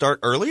 They're going to start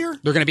earlier?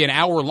 They're going to be an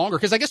hour longer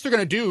because I guess they're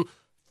going to do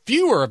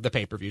fewer of the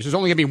pay-per-views. There's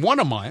only going to be one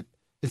a month.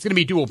 It's going to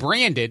be dual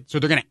branded, so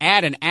they're going to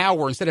add an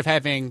hour instead of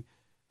having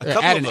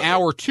add an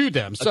hour to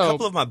them. So a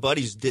couple of my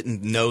buddies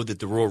didn't know that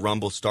the Royal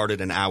Rumble started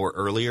an hour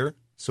earlier.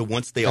 So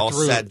once they all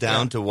sat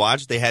down to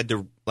watch, they had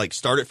to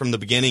start it from the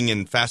beginning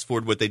and fast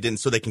forward what they didn't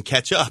so they can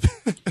catch up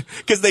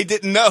because they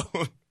didn't know.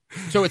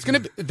 So it's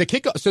going to be the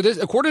kickoff. So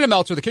according to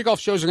Meltzer, the kickoff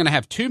shows are going to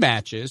have 2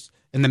 matches,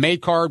 and the main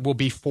card will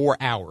be 4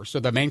 hours. So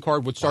the main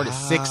card would start at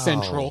 6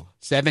 Central,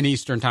 7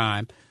 Eastern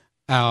time,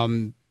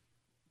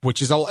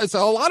 which is it's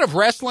a lot of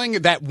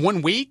wrestling that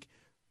one week.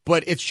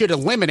 But it should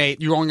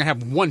eliminate, you're only going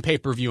to have one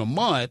pay-per-view a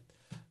month,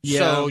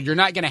 so you're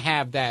not going to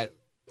have that.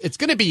 It's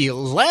going to be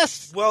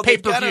less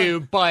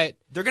pay-per-view, but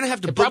they're going to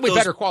have to probably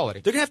better quality.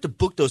 They're going to have to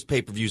book those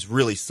pay-per-views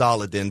really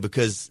solid then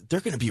because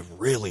they're going to be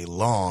really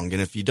long.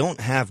 And if you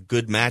don't have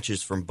good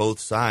matches from both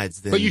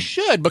sides, then... But you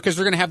should, because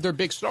they're going to have their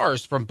big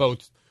stars from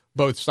both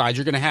sides.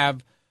 You're going to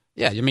have...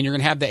 Yeah, I mean, you're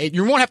going to have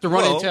you won't have to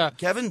run into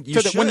Kevin.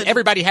 When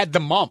everybody had the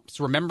mumps,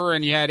 remember,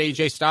 and you had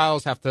AJ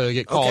Styles have to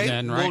get called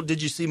in, right? Well,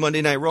 did you see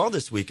Monday Night Raw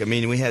this week? I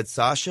mean, we had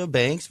Sasha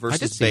Banks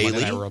versus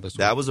Bayley.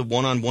 That was a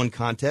one-on-one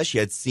contest.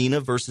 You had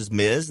Cena versus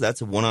Miz. That's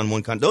a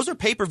one-on-one contest. Those are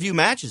pay-per-view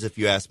matches, if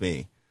you ask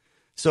me.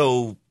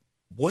 So,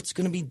 what's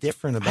going to be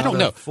different about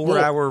a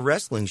 4-hour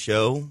wrestling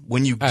show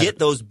when you get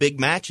those big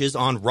matches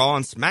on Raw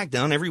and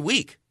SmackDown every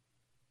week?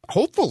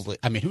 Hopefully,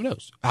 I mean, who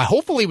knows?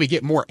 Hopefully we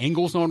get more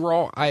angles on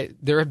Raw.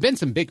 There have been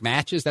some big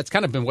matches. That's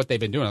kind of been what they've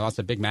been doing, lots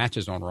of big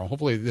matches on Raw.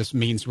 Hopefully this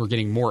means we're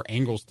getting more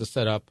angles to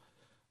set up.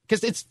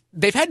 Because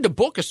they've had to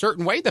book a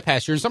certain way the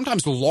past year, and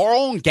sometimes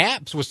long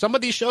gaps with some of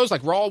these shows.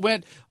 Like Raw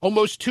went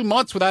almost 2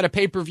 months without a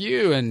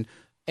pay-per-view,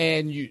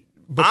 and you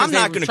because I'm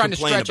not they were trying to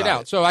stretch it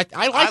out. It. So I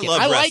like it.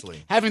 I like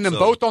having them so.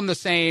 both on the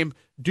same,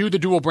 do the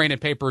dual-branded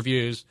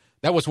pay-per-views.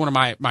 That was one of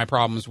my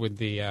problems with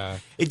the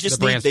It just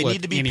the brand they split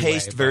need to be anyway,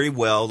 paced but- very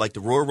well. Like the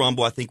Royal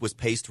Rumble, I think was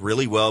paced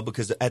really well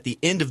because at the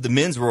end of the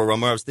men's Royal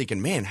Rumble, I was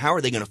thinking, man, how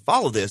are they going to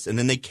follow this? And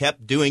then they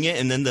kept doing it,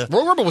 and then the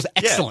Royal Rumble was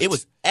excellent. Yeah, it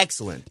was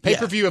excellent.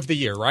 Pay-per-view of the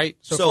year, right?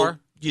 So far,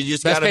 you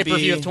just best got to be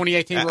pay-per-view of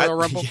 2018 Royal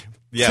Rumble.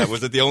 Yeah,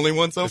 was it the only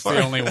one so It's far?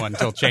 the only one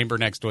until Chamber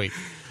next week.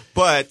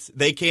 But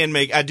they can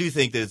make. I do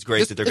think that it's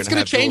great that they're going to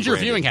have. It's going to change your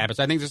dual viewing branding. habits.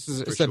 I think this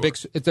is For sure.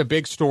 it's a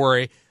big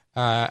story.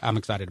 I'm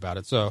excited about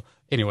it. So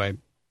anyway,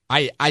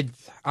 gosh,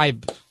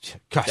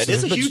 That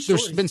is a huge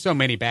there's story. been so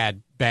many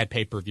bad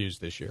pay-per-views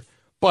this year.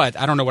 But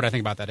I don't know what I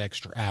think about that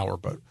extra hour.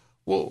 But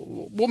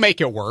we'll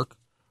make it work.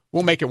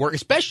 We'll make it work,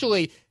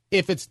 especially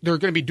if they're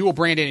going to be dual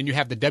branded and you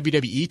have the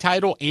WWE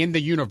title and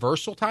the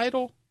Universal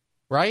title,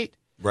 right?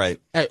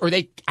 Right.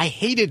 I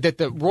hated that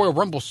the Royal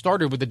Rumble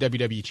started with the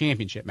WWE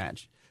Championship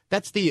match.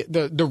 That's the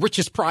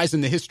richest prize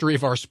in the history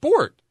of our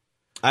sport.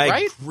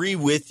 I agree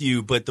with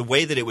you, but the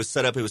way that it was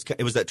set up, it was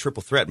that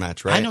triple threat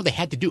match, right? I know they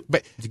had to do,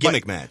 but it's a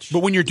gimmick match.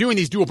 But when you're doing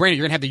these dual branded,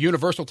 you're going to have the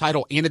Universal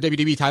title and the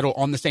WWE title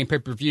on the same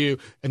pay-per-view,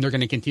 and they're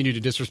going to continue to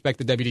disrespect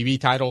the WWE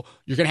title.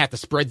 You're going to have to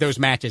spread those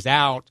matches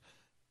out.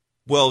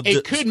 Well,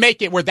 it could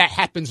make it where that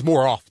happens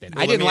more often.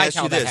 Well, I didn't let me like ask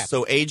how you that this. happened.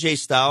 So AJ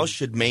Styles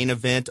should main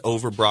event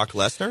over Brock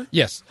Lesnar?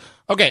 Yes.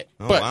 Okay.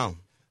 Oh, but, wow.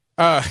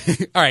 all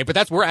right,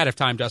 but we're out of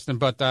time, Justin.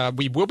 But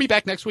we will be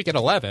back next week at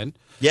 11.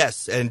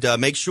 Yes, and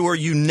make sure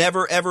you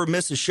never, ever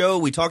miss a show.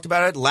 We talked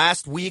about it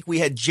last week. We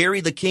had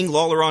Jerry the King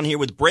Lawler on here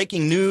with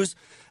breaking news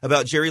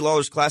about Jerry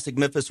Lawler's Classic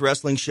Memphis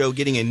Wrestling Show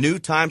getting a new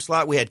time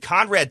slot. We had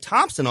Conrad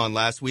Thompson on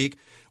last week.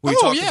 We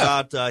talked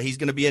about he's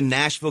going to be in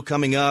Nashville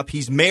coming up.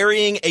 He's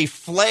marrying a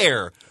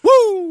Flair.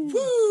 Woo!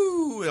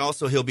 Woo! And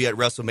also he'll be at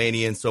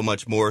WrestleMania and so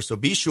much more. So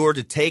be sure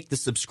to take the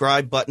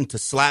subscribe button to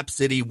Slap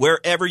City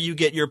wherever you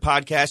get your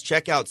podcast.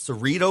 Check out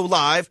Cerrito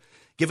Live.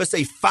 Give us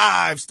a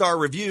 5-star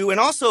review. And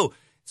also,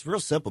 it's real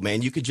simple,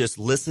 man. You could just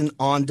listen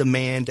on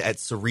demand at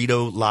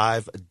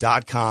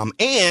CerritoLive.com.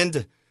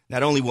 And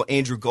not only will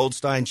Andrew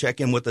Goldstein check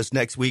in with us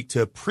next week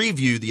to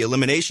preview the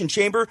Elimination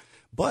Chamber,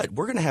 but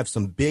we're going to have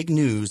some big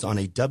news on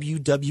a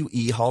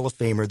WWE Hall of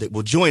Famer that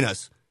will join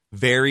us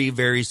very,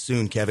 very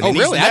soon, Kevin. Oh, and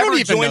really? He's I never don't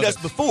even joined know us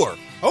this. before.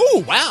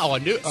 Oh, wow, a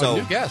new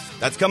guest.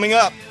 That's coming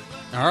up.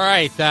 All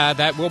right,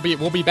 that we'll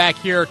be back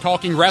here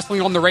talking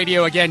wrestling on the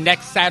radio again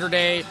next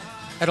Saturday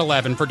at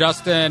 11. For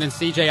Dustin and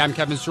CJ, I'm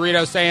Kevin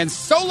Cerrito saying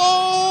so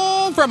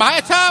long from high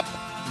atop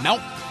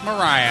Mount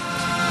Moriah.